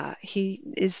 He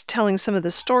is telling some of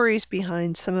the stories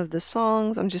behind some of the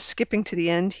songs. I'm just skipping to the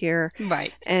end here.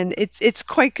 Right. And it's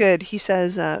quite good. He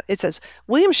says, it says,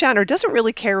 William Shatner doesn't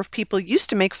really care if people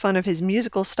used to make fun of his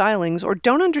musical stylings or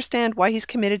don't understand why he's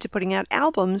committed to putting out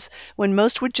albums when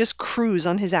most would just cruise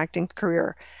on his acting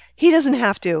career. He doesn't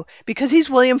have to, because he's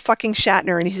William fucking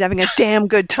Shatner and he's having a damn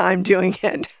good time doing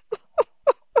it.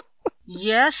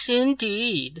 Yes,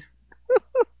 indeed.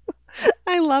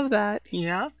 I love that.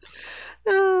 Yep.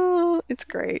 Oh, it's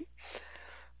great.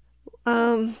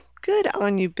 Good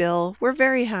on you, Bill. We're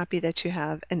very happy that you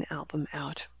have an album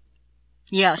out.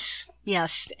 Yes,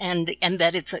 and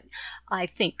that it's I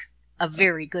think a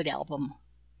very good album.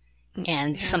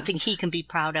 And something he can be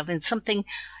proud of, and something,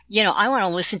 I want to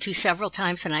listen to several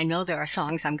times, and I know there are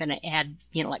songs I'm going to add,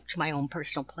 like to my own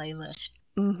personal playlist.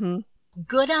 Mm-hmm.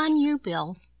 Good on you,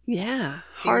 Bill. Yeah,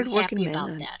 Very hard-working happy man.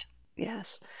 about that.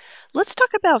 Yes. Let's talk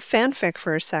about fanfic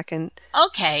for a second.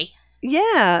 Okay.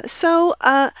 Yeah, so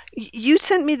you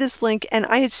sent me this link, and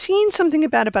I had seen something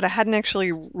about it, but I hadn't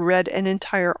actually read an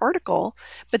entire article.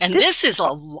 But And this is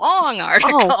a long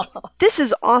article. This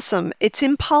is awesome. It's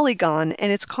in Polygon,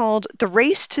 and it's called The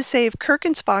Race to Save Kirk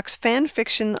and Spock's Fan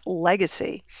Fiction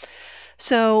Legacy.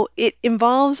 So it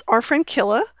involves our friend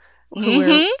Killa, who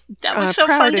we're That was so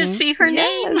fun to see her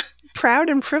name. proud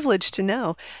and privileged to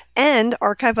know, and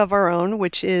Archive of Our Own,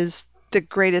 which is the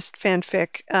greatest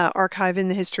fanfic archive in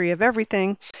the history of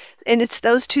everything. And it's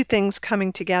those two things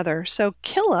coming together. So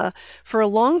Killa, for a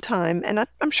long time, and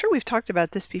I'm sure we've talked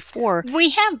about this before. We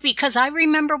have, because I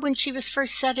remember when she was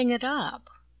first setting it up.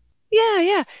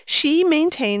 Yeah. She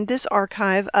maintained this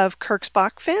archive of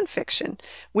Kirksbach fan fiction,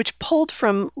 which pulled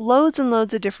from loads and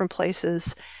loads of different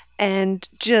places and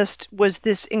just was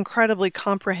this incredibly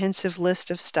comprehensive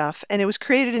list of stuff. And it was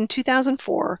created in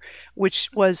 2004, which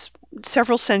was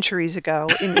several centuries ago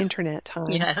in internet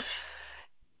time. Yes.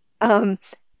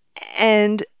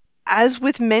 And as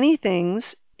with many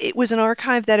things, it was an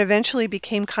archive that eventually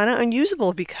became kind of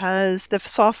unusable because the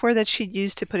software that she'd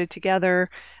used to put it together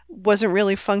wasn't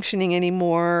really functioning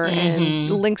anymore, and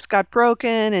the links got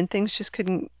broken and things just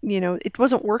couldn't, it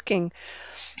wasn't working.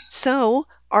 So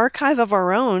Archive of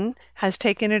Our Own has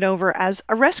taken it over as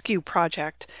a rescue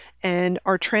project and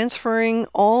are transferring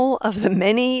all of the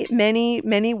many, many,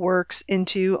 many works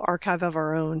into Archive of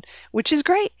Our Own, which is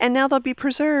great. And now they'll be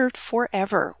preserved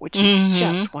forever, which is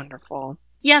just wonderful.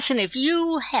 Yes, and if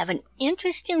you have an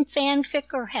interest in fanfic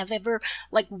or have ever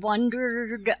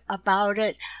wondered about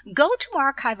it, go to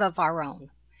Archive of Our Own.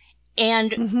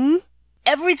 And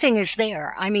everything is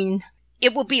there. I mean,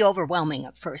 it will be overwhelming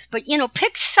at first, but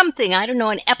pick something, I don't know,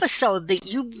 an episode that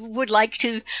you would like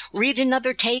to read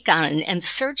another take on and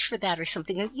search for that or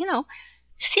something,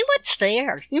 see what's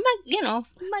there. You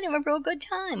might have a real good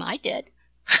time. I did.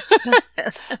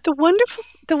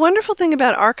 The wonderful thing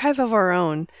about Archive of Our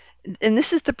Own, and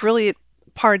this is the brilliant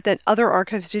part that other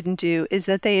archives didn't do, is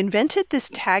that they invented this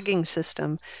tagging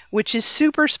system, which is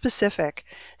super specific.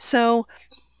 So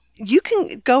you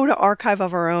can go to Archive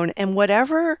of Our Own, and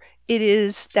whatever it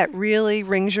is that really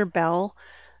rings your bell,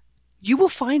 you will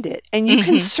find it, and you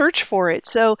can search for it.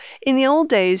 So in the old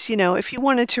days, if you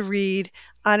wanted to read,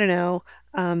 I don't know,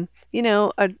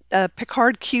 a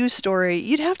Picard Q story,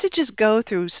 you'd have to just go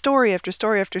through story after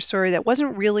story after story that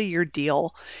wasn't really your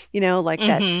deal,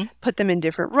 that put them in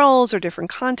different roles or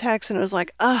different contexts, and it was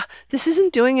like, this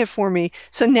isn't doing it for me.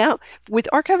 So now with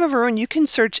Archive of Our Own, you can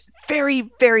search very,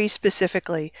 very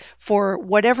specifically for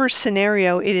whatever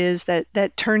scenario it is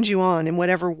that turns you on in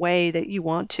whatever way that you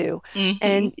want to.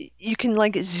 And you can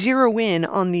zero in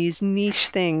on these niche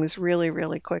things really,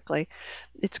 really quickly.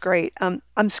 It's great.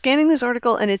 I'm scanning this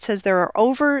article, and it says there are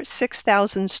over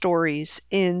 6,000 stories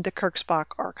in the Kirksbach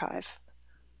archive.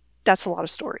 That's a lot of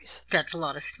stories. That's a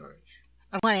lot of stories.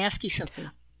 I want to ask you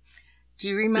something. Do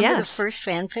you remember the first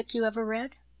fanfic you ever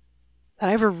read? That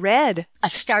I ever read? A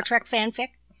Star Trek fanfic?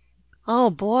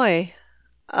 Oh, boy.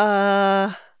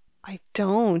 I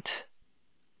don't.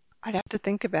 I'd have to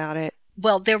think about it.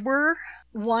 Well, there were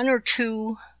one or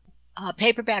two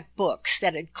paperback books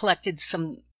that had collected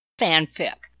some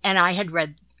fanfic, and I had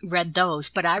read those,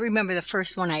 but I remember the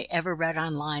first one I ever read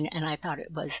online, and I thought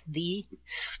it was the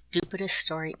stupidest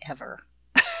story ever.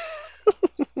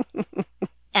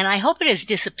 And I hope it has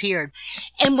disappeared.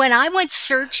 And when I went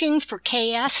searching for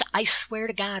KS, I swear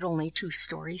to God, only 2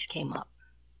 stories came up.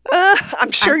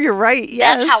 I'm sure you're right,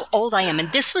 yes. That's how old I am.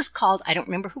 And this was called, I don't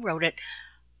remember who wrote it,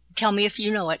 tell me if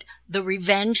you know it, The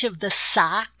Revenge of the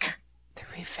Sock. The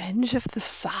Revenge of the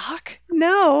Sock?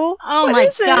 No. Oh, what my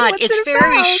is God. What's It's it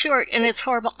very about? short and it's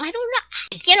horrible. I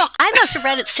don't know. I must have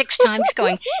read it 6 times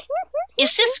going,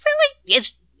 is this really,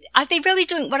 are they really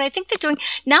doing what I think they're doing?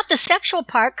 Not the sexual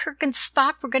part. Kirk and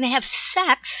Spock were going to have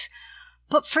sex,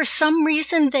 but for some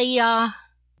reason they,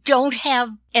 don't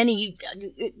have any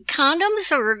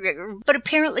condoms, but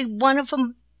apparently one of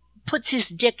them puts his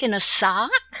dick in a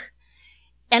sock,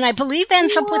 and I believe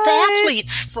ends up with the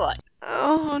athlete's foot.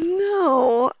 Oh,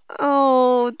 no.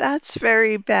 Oh, that's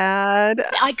very bad.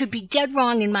 I could be dead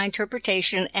wrong in my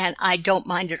interpretation, and I don't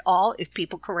mind at all if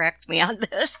people correct me on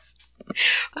this.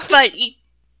 But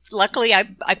luckily,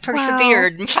 I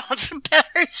persevered and found some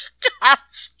better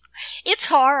stuff. It's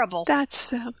horrible.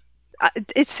 That's...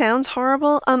 it sounds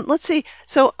horrible. Let's see.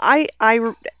 So I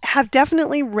have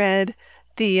definitely read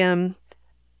the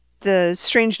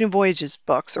Strange New Voyages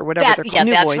books or whatever they're called.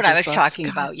 Yeah, that's what I was talking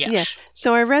about. Yes. Yeah.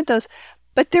 So I read those,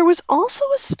 but there was also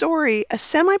a story, a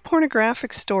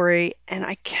semi-pornographic story, and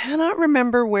I cannot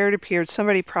remember where it appeared.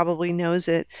 Somebody probably knows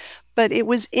it, but it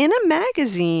was in a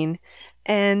magazine,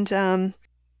 and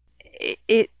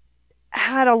it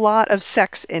had a lot of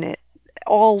sex in it.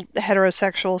 All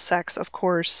heterosexual sex, of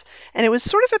course. And it was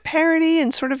sort of a parody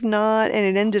and sort of not, and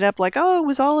it ended up like, it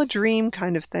was all a dream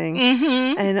kind of thing.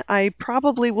 And I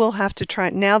probably will have to try,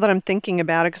 now that I'm thinking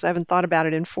about it, because I haven't thought about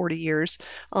it in 40 years,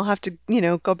 I'll have to,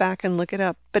 go back and look it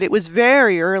up. But it was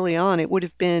very early on. It would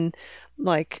have been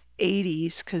like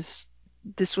 80s, because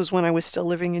this was when I was still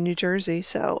living in New Jersey.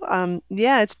 So,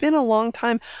 yeah, it's been a long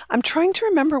time. I'm trying to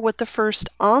remember what the first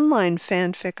online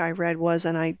fanfic I read was,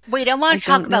 and Wait, I want to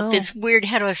talk about this weird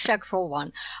heterosexual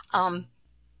one.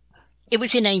 It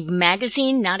was in a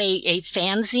magazine, not a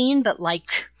fanzine, but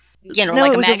like, you know,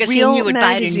 like a magazine you would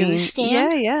buy at a newsstand.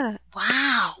 Yeah, yeah.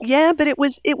 Wow. Yeah, but it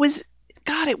was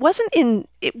God, it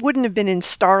wouldn't have been in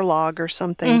Starlog or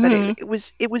something, but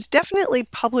it was definitely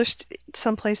published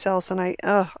someplace else, and I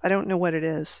don't know what it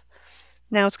is.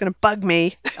 Now it's going to bug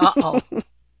me. Uh-oh.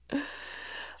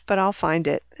 But I'll find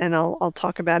it and I'll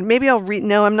talk about it. Maybe I'll read.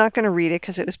 No, I'm not going to read it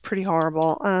because it was pretty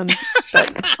horrible.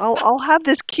 But I'll have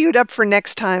this queued up for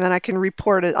next time, and I can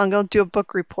report it. I'm going to do a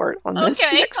book report on this.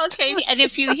 Okay. And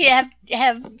if you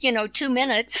have 2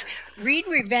 minutes, read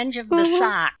Revenge of the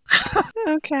Sock.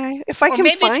 Okay, if I or can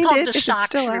maybe find it's called it, The if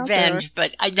Sock's it's still Revenge. out there.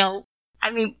 But I don't.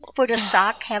 I mean, would a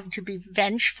sock have to be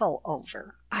vengeful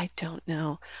over? I don't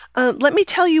know. Let me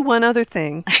tell you one other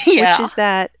thing, Yeah. which is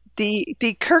that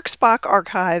the Kirk Spock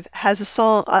archive has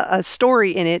a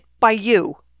story in it by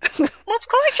you. Well, of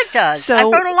course it does. So- I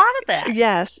wrote a lot of that.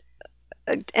 Yes.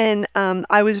 And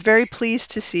I was very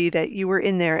pleased to see that you were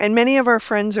in there, and many of our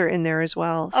friends are in there as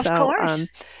well. Of So course.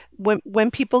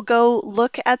 when people go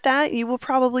look at that, you will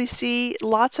probably see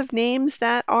lots of names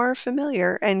that are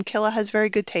familiar. And Killa has very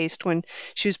good taste when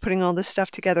she was putting all this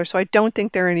stuff together. So I don't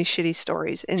think there are any shitty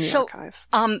stories in the archive.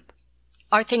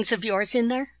 Are things of yours in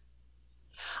there?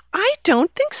 I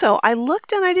don't think so. I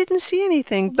looked and I didn't see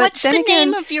anything. But What's then the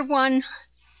again, name of your one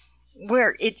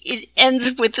where it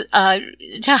ends with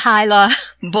Tahila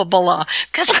Bubala?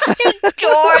 Because I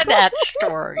adore that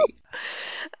story.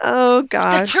 oh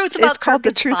gosh, Truth About it's called Kirk The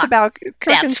and Truth Spock. About Kirk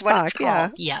and That's what it's Spock. Yeah.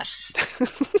 called. Yes.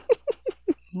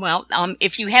 Well,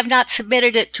 if you have not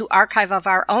submitted it to Archive of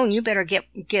Our Own, you better get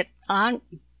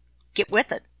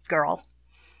with it, girl.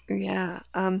 Yeah.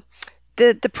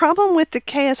 The problem with the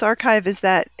KS archive is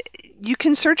that you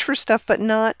can search for stuff, but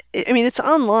not. I mean, it's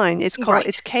online. It's called Right.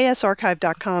 it's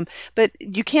ksarchive.com, but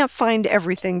you can't find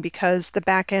everything because the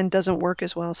back end doesn't work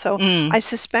as well. So I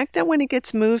suspect that when it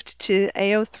gets moved to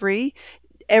AO3,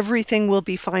 everything will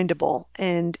be findable,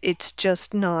 and it's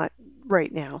just not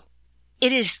right now.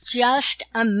 It is just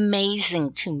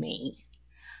amazing to me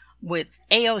with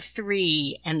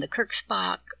AO3 and the Kirk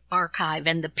Spock archive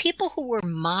and the people who were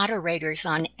moderators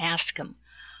on Ask 'em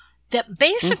that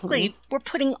basically were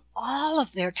putting all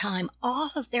of their time,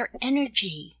 all of their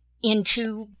energy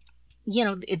into,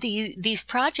 these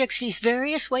projects, these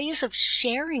various ways of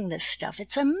sharing this stuff.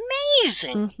 It's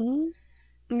amazing.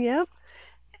 Yep.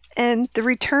 And the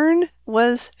return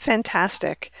was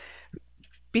fantastic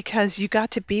because you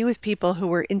got to be with people who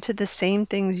were into the same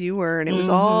things you were, and it was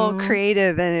all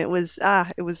creative, and it was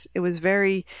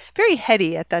very, very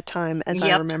heady at that time, as I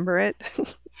Yep. remember it.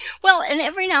 Well, and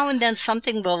every now and then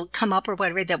something will come up or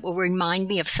whatever that will remind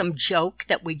me of some joke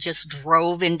that we just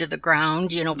drove into the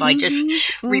ground, by just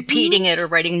repeating it or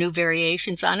writing new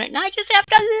variations on it. And I just have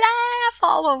to laugh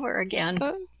all over again.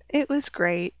 It was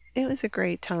great. It was a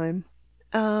great time.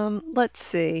 Let's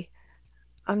see.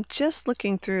 I'm just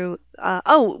looking through.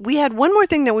 We had one more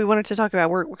thing that we wanted to talk about.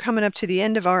 We're coming up to the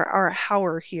end of our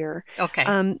hour here. Okay.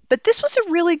 But this was a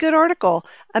really good article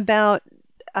about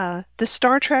the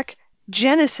Star Trek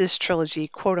Genesis trilogy,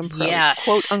 quote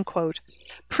unquote,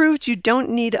 proved you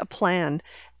don't need a plan.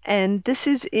 And this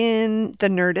is in the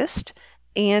Nerdist,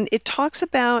 and it talks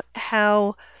about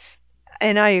how,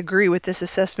 and I agree with this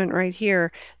assessment right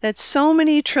here, that so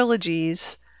many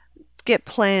trilogies get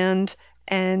planned,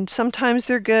 and sometimes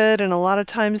they're good and a lot of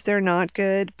times they're not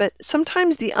good, but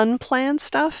sometimes the unplanned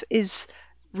stuff is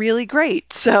really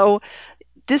great. So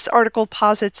this article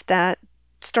posits that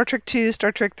Star Trek II,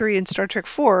 Star Trek III, and Star Trek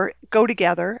IV go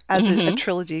together as a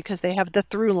trilogy because they have the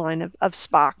through line of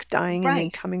Spock dying and then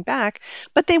coming back,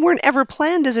 but they weren't ever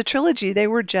planned as a trilogy. They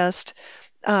were just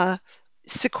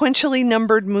sequentially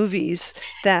numbered movies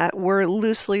that were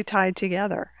loosely tied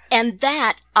together. And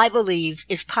that, I believe,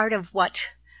 is part of what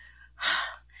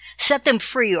set them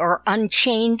free or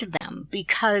unchained them,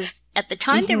 because at the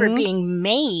time they were being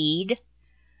made,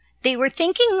 they were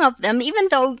thinking of them, even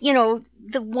though,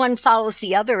 the one follows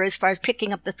the other as far as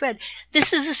picking up the thread.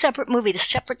 This is a separate movie, a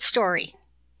separate story,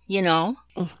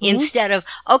 instead of,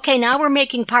 okay, now we're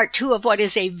making part 2 of what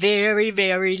is a very,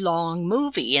 very long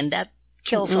movie, and that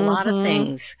kills a lot of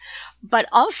things. But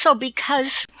also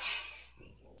because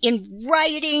in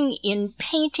writing, in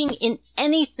painting, in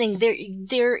anything,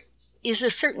 there is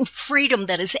a certain freedom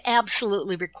that is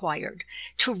absolutely required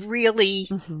to really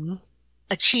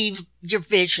achieve your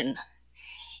vision.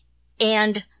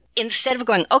 And instead of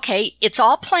going, okay, it's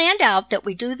all planned out that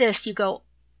we do this, you go,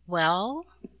 well,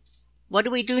 what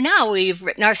do we do now? We've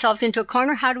written ourselves into a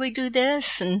corner. How do we do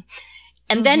this? And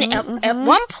then at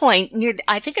one point,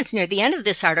 I think it's near the end of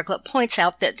this article, it points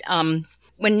out that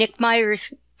when Nick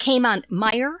Myers came on,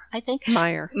 Meyer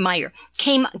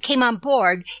came on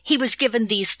board, he was given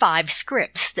these 5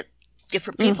 scripts that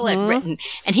different people had written.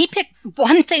 And he picked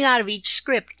one thing out of each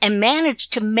script and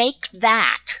managed to make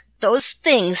those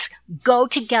things go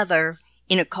together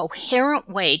in a coherent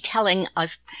way, telling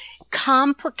us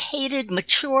complicated,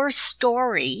 mature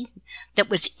story that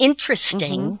was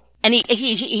interesting. And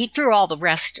he threw all the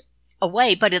rest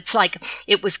away, but it's like,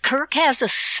 it was Kirk has a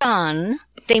son,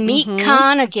 they meet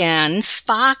Khan again,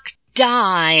 Spock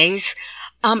dies,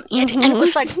 and it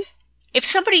was like, if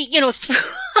somebody,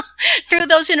 threw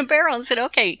those in a barrel and said,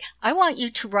 okay, I want you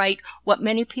to write what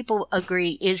many people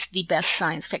agree is the best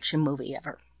science fiction movie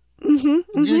ever,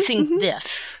 using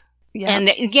this. Yeah.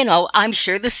 And, I'm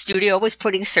sure the studio was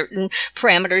putting certain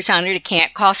parameters on it. It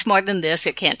can't cost more than this.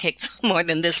 It can't take more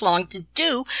than this long to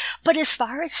do. But as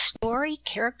far as story,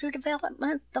 character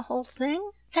development, the whole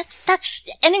thing, that's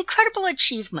an incredible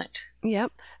achievement.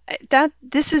 Yep.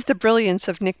 This is the brilliance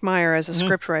of Nick Meyer as a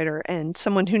scriptwriter and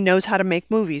someone who knows how to make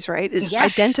movies, right? Is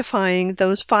identifying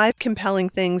those 5 compelling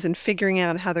things and figuring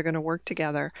out how they're going to work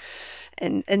together.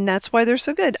 And that's why they're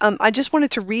so good. I just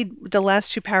wanted to read the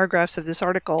last 2 paragraphs of this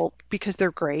article because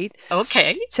they're great.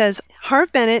 Okay. It says,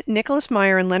 Harve Bennett, Nicholas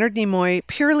Meyer, and Leonard Nimoy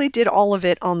purely did all of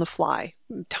it on the fly,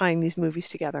 tying these movies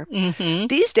together.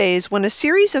 These days, when a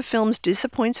series of films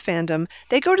disappoints fandom,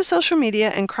 they go to social media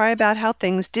and cry about how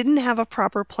things didn't have a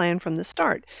proper plan from the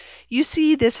start. You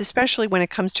see this especially when it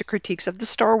comes to critiques of the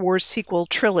Star Wars sequel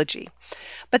trilogy.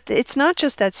 But it's not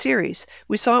just that series.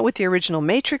 We saw it with the original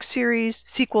Matrix series,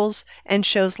 sequels, and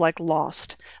shows like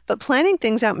Lost. But planning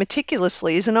things out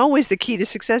meticulously isn't always the key to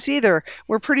success either.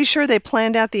 We're pretty sure they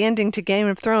planned out the ending to Game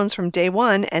of Thrones from day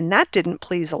one, and that didn't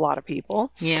please a lot of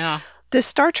people. Yeah. The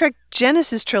Star Trek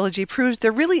Genesis trilogy proves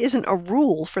there really isn't a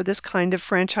rule for this kind of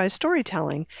franchise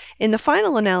storytelling. In the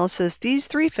final analysis, these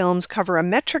 3 films cover a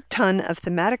metric ton of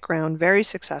thematic ground very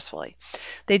successfully.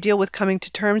 They deal with coming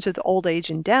to terms with old age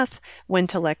and death, when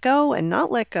to let go and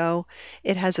not let go.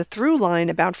 It has a through line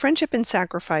about friendship and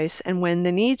sacrifice, and when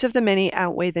the needs of the many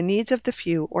outweigh the needs of the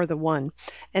few or the one.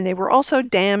 And they were also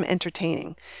damn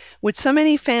entertaining. With so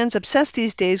many fans obsessed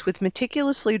these days with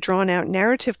meticulously drawn-out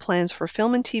narrative plans for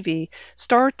film and TV,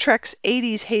 Star Trek's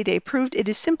 80s heyday proved it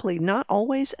is simply not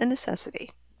always a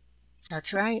necessity.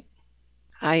 That's right.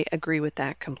 I agree with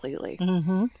that completely.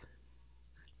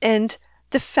 And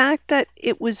the fact that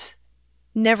it was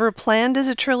never planned as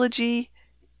a trilogy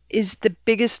is the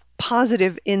biggest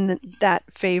positive in that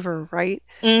favor, right?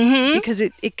 Because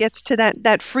it gets to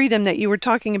that freedom that you were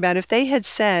talking about. If they had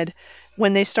said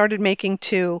when they started making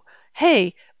 2,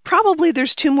 hey, probably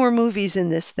there's 2 more movies in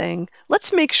this thing,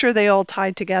 let's make sure they all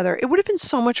tied together, it would have been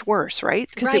so much worse, right?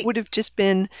 Because it would have just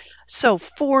been so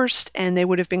forced, and they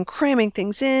would have been cramming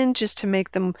things in just to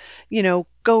make them,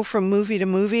 go from movie to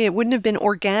movie. It wouldn't have been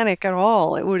organic at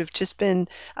all. It would have just been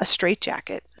a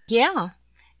straitjacket. Yeah.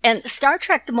 And Star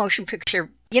Trek, the motion picture,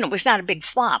 was not a big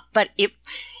flop, but it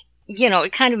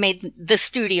kind of made the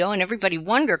studio and everybody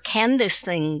wonder, can this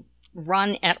thing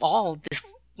run at all,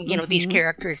 this, these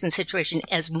characters and situation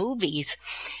as movies?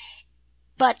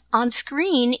 But on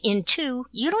screen in 2,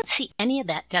 you don't see any of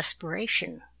that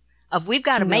desperation of we've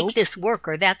got to make this work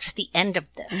or that's the end of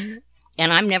this.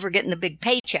 And I'm never getting the big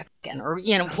paycheck again, or,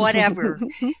 whatever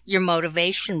your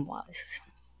motivation was.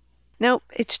 Nope,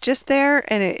 it's just there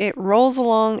and it rolls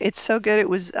along. It's so good. It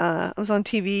was on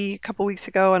TV a couple weeks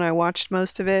ago and I watched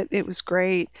most of it. It was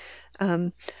great.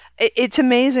 It's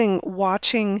amazing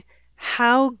watching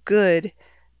how good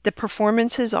the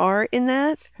performances are in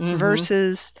that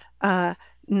versus,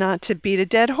 not to beat a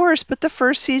dead horse, but the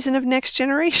first season of Next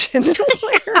Generation.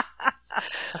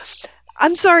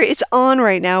 I'm sorry, it's on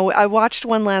right now. I watched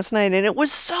one last night and it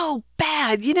was so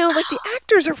bad. The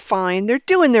actors are fine. They're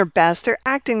doing their best. They're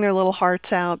acting their little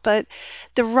hearts out. But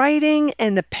the writing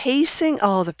and the pacing,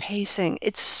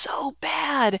 it's so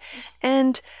bad.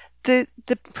 And the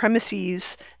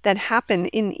premises that happen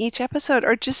in each episode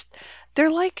are just,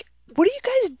 they're like, what are you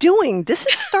guys doing? This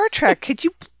is Star Trek. Could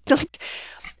you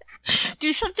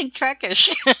do something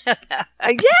Trekish?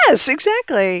 Yes,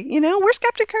 exactly. Where's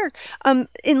Captain Kirk?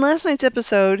 In last night's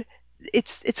episode,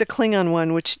 it's a Klingon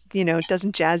one, which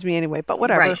doesn't jazz me anyway, but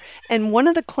whatever. Right. And one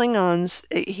of the Klingons,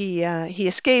 he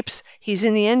escapes. He's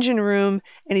in the engine room,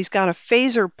 and he's got a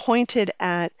phaser pointed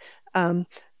at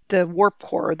the warp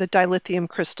core, the dilithium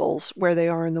crystals where they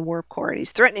are in the warp core, and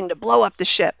he's threatening to blow up the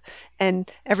ship.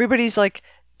 And everybody's like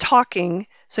talking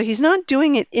So he's not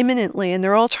doing it imminently, and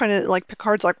they're all trying to, like,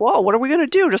 Picard's like, whoa, what are we going to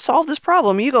do to solve this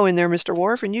problem? You go in there, Mr.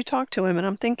 Worf, and you talk to him. And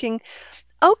I'm thinking,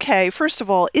 okay, first of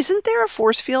all, isn't there a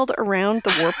force field around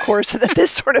the warp core so that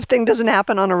this sort of thing doesn't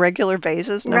happen on a regular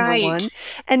basis, number Right. one?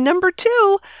 And number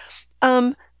two,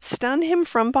 stun him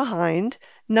from behind.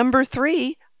 Number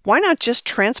three, why not just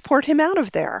transport him out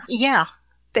of there? Yeah.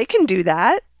 They can do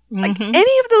that. Like, Mhm.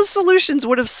 any of those solutions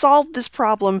would have solved this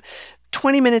problem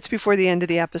 20 minutes before the end of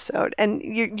the episode. And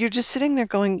you're just sitting there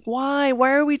going, why?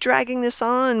 Why are we dragging this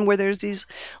on where there's these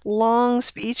long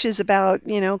speeches about,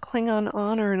 Klingon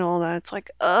honor and all that? It's like,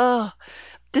 ugh,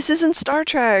 this isn't Star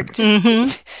Trek. Just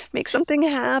Mhm. make something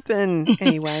happen.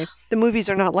 Anyway, the movies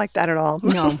are not like that at all.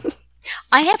 No.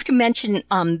 I have to mention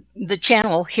the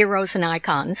channel Heroes and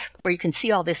Icons, where you can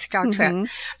see all this Star Trek, Mhm.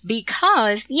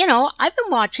 because, I've been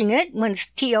watching it when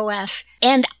it's TOS,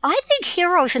 and I think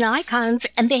Heroes and Icons,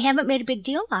 and they haven't made a big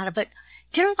deal out of it,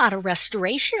 did a lot of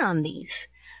restoration on these.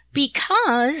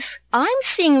 Because I'm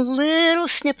seeing little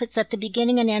snippets at the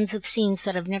beginning and ends of scenes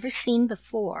that I've never seen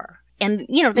before. And,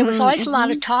 there was always a lot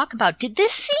of talk about, did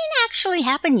this scene actually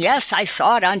happen? Yes, I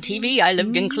saw it on TV. I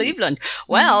lived in Cleveland.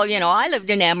 Well, I lived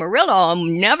in Amarillo.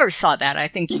 Never saw that. I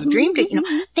think you dreamed it.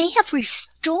 They have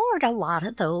restored a lot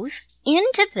of those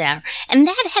into there. And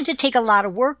that had to take a lot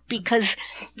of work because,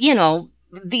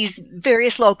 these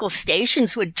various local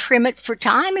stations would trim it for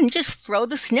time and just throw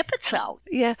the snippets out.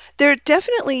 Yeah, they're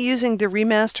definitely using the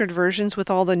remastered versions with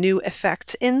all the new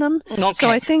effects in them. Okay. So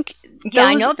I think Yeah,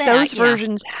 I know that, those yeah.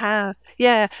 versions have,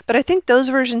 but I think those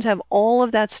versions have all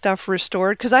of that stuff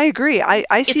restored. Because I agree, I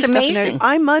see It's stuff. amazing.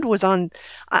 iMud was on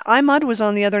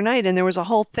the other night, and there was a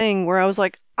whole thing where I was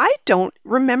like, I don't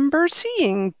remember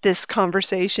seeing this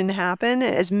conversation happen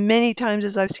as many times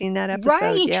as I've seen that episode.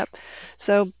 Right. Yep.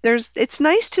 So it's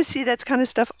nice to see that kind of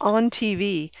stuff on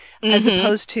TV as Mhm.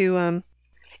 opposed to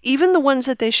even the ones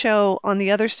that they show on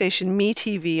the other station,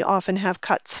 MeTV, often have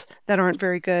cuts that aren't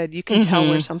very good. You can tell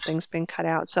where Mhm. something's been cut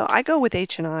out. So I go with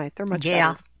H&I. They're much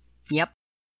Yeah. better. Yep.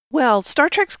 Well, Star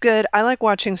Trek's good. I like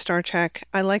watching Star Trek.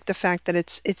 I like the fact that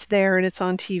it's there and it's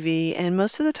on TV. And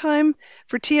most of the time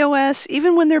for TOS,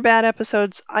 even when they're bad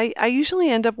episodes, I usually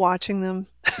end up watching them.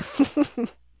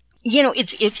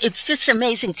 It's just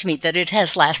amazing to me that it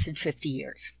has lasted 50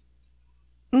 years,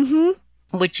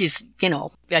 Mm-hmm. which is,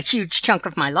 a huge chunk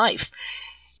of my life.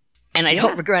 And I Yeah.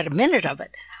 don't regret a minute of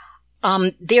it.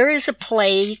 There is a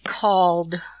play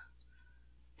called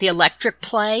The Electric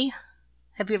Play.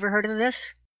 Have you ever heard of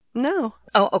this? No.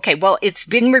 Oh, okay. Well, it's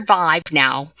been revived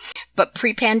now, but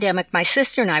pre-pandemic, my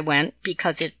sister and I went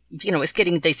because it, is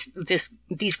getting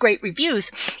these great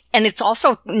reviews, and it's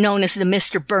also known as the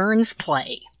Mr. Burns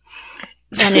play.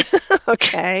 And it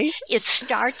Okay. it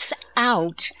starts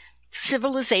out,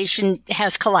 civilization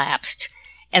has collapsed,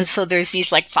 and so there's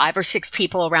these like 5 or 6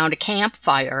 people around a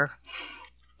campfire,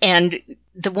 and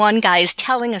the one guy is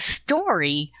telling a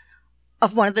story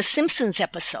of one of the Simpsons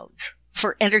episodes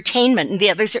for entertainment, and the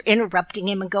others are interrupting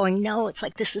him and going, no, it's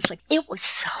like, this is like, it was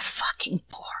so fucking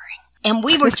boring. And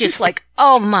we were just like,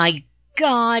 oh my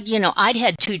God, I'd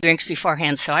had 2 drinks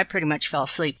beforehand, so I pretty much fell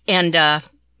asleep. And,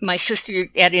 my sister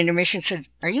at intermission said,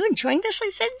 are you enjoying this? I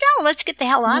said, no, let's get the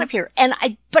hell out of here. And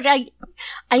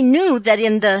I knew that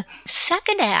in the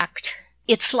second act,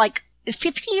 it's like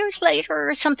 50 years later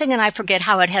or something, and I forget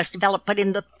how it has developed, but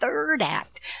in the third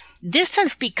act, this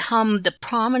has become the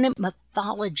prominent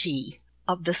mythology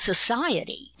of the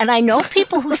society. And I know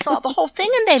people who saw the whole thing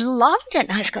and they loved it.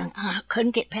 And I was going, I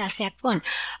couldn't get past Act 1.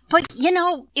 But,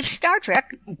 if Star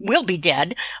Trek will be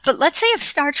dead, but let's say if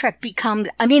Star Trek becomes,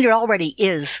 it already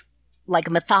is like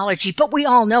a mythology, but we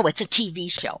all know it's a TV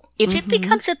show. If it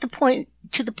becomes to the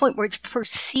point where it's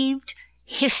perceived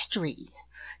history,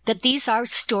 that these are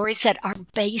stories that are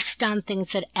based on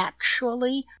things that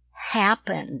actually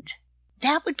happened,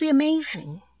 that would be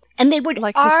amazing. And they would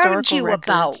Like historical argue records.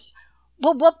 about,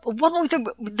 well, what were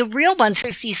the real ones?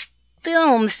 There's these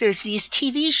films, there's these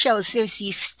TV shows, there's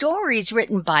these stories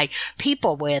written by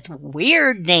people with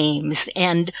weird names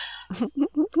and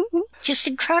just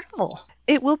incredible.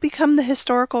 It will become the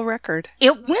historical record.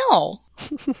 It will.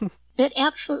 It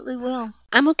absolutely will.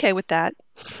 I'm okay with that.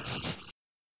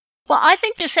 Well, I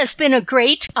think this has been a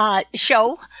great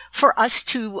show for us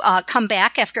to come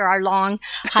back after our long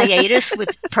hiatus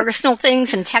with personal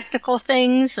things and technical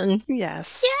things. And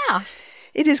Yes. yeah,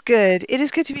 It is good. It is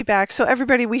good to be back. So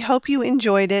everybody, we hope you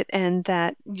enjoyed it and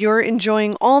that you're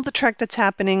enjoying all the Trek that's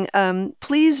happening.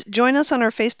 Please join us on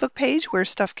our Facebook page where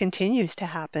stuff continues to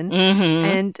happen. mm-hmm.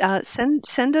 And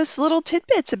send us little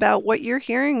tidbits about what you're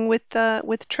hearing with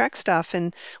Trek stuff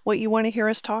and what you want to hear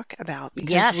us talk about.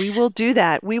 Because Yes. we will do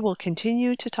that. We will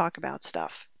continue to talk about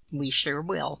stuff. We sure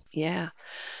will. Yeah.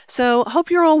 So hope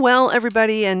you're all well,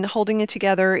 everybody, and holding it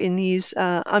together in these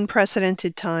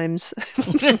unprecedented times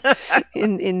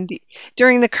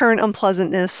during the current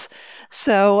unpleasantness.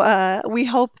 So we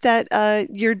hope that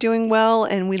you're doing well,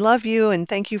 and we love you, and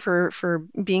thank you for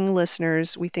being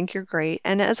listeners. We think you're great.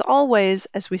 And as always,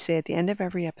 as we say at the end of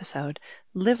every episode,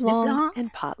 live long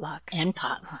and potluck. And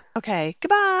potluck. Okay,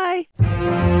 goodbye.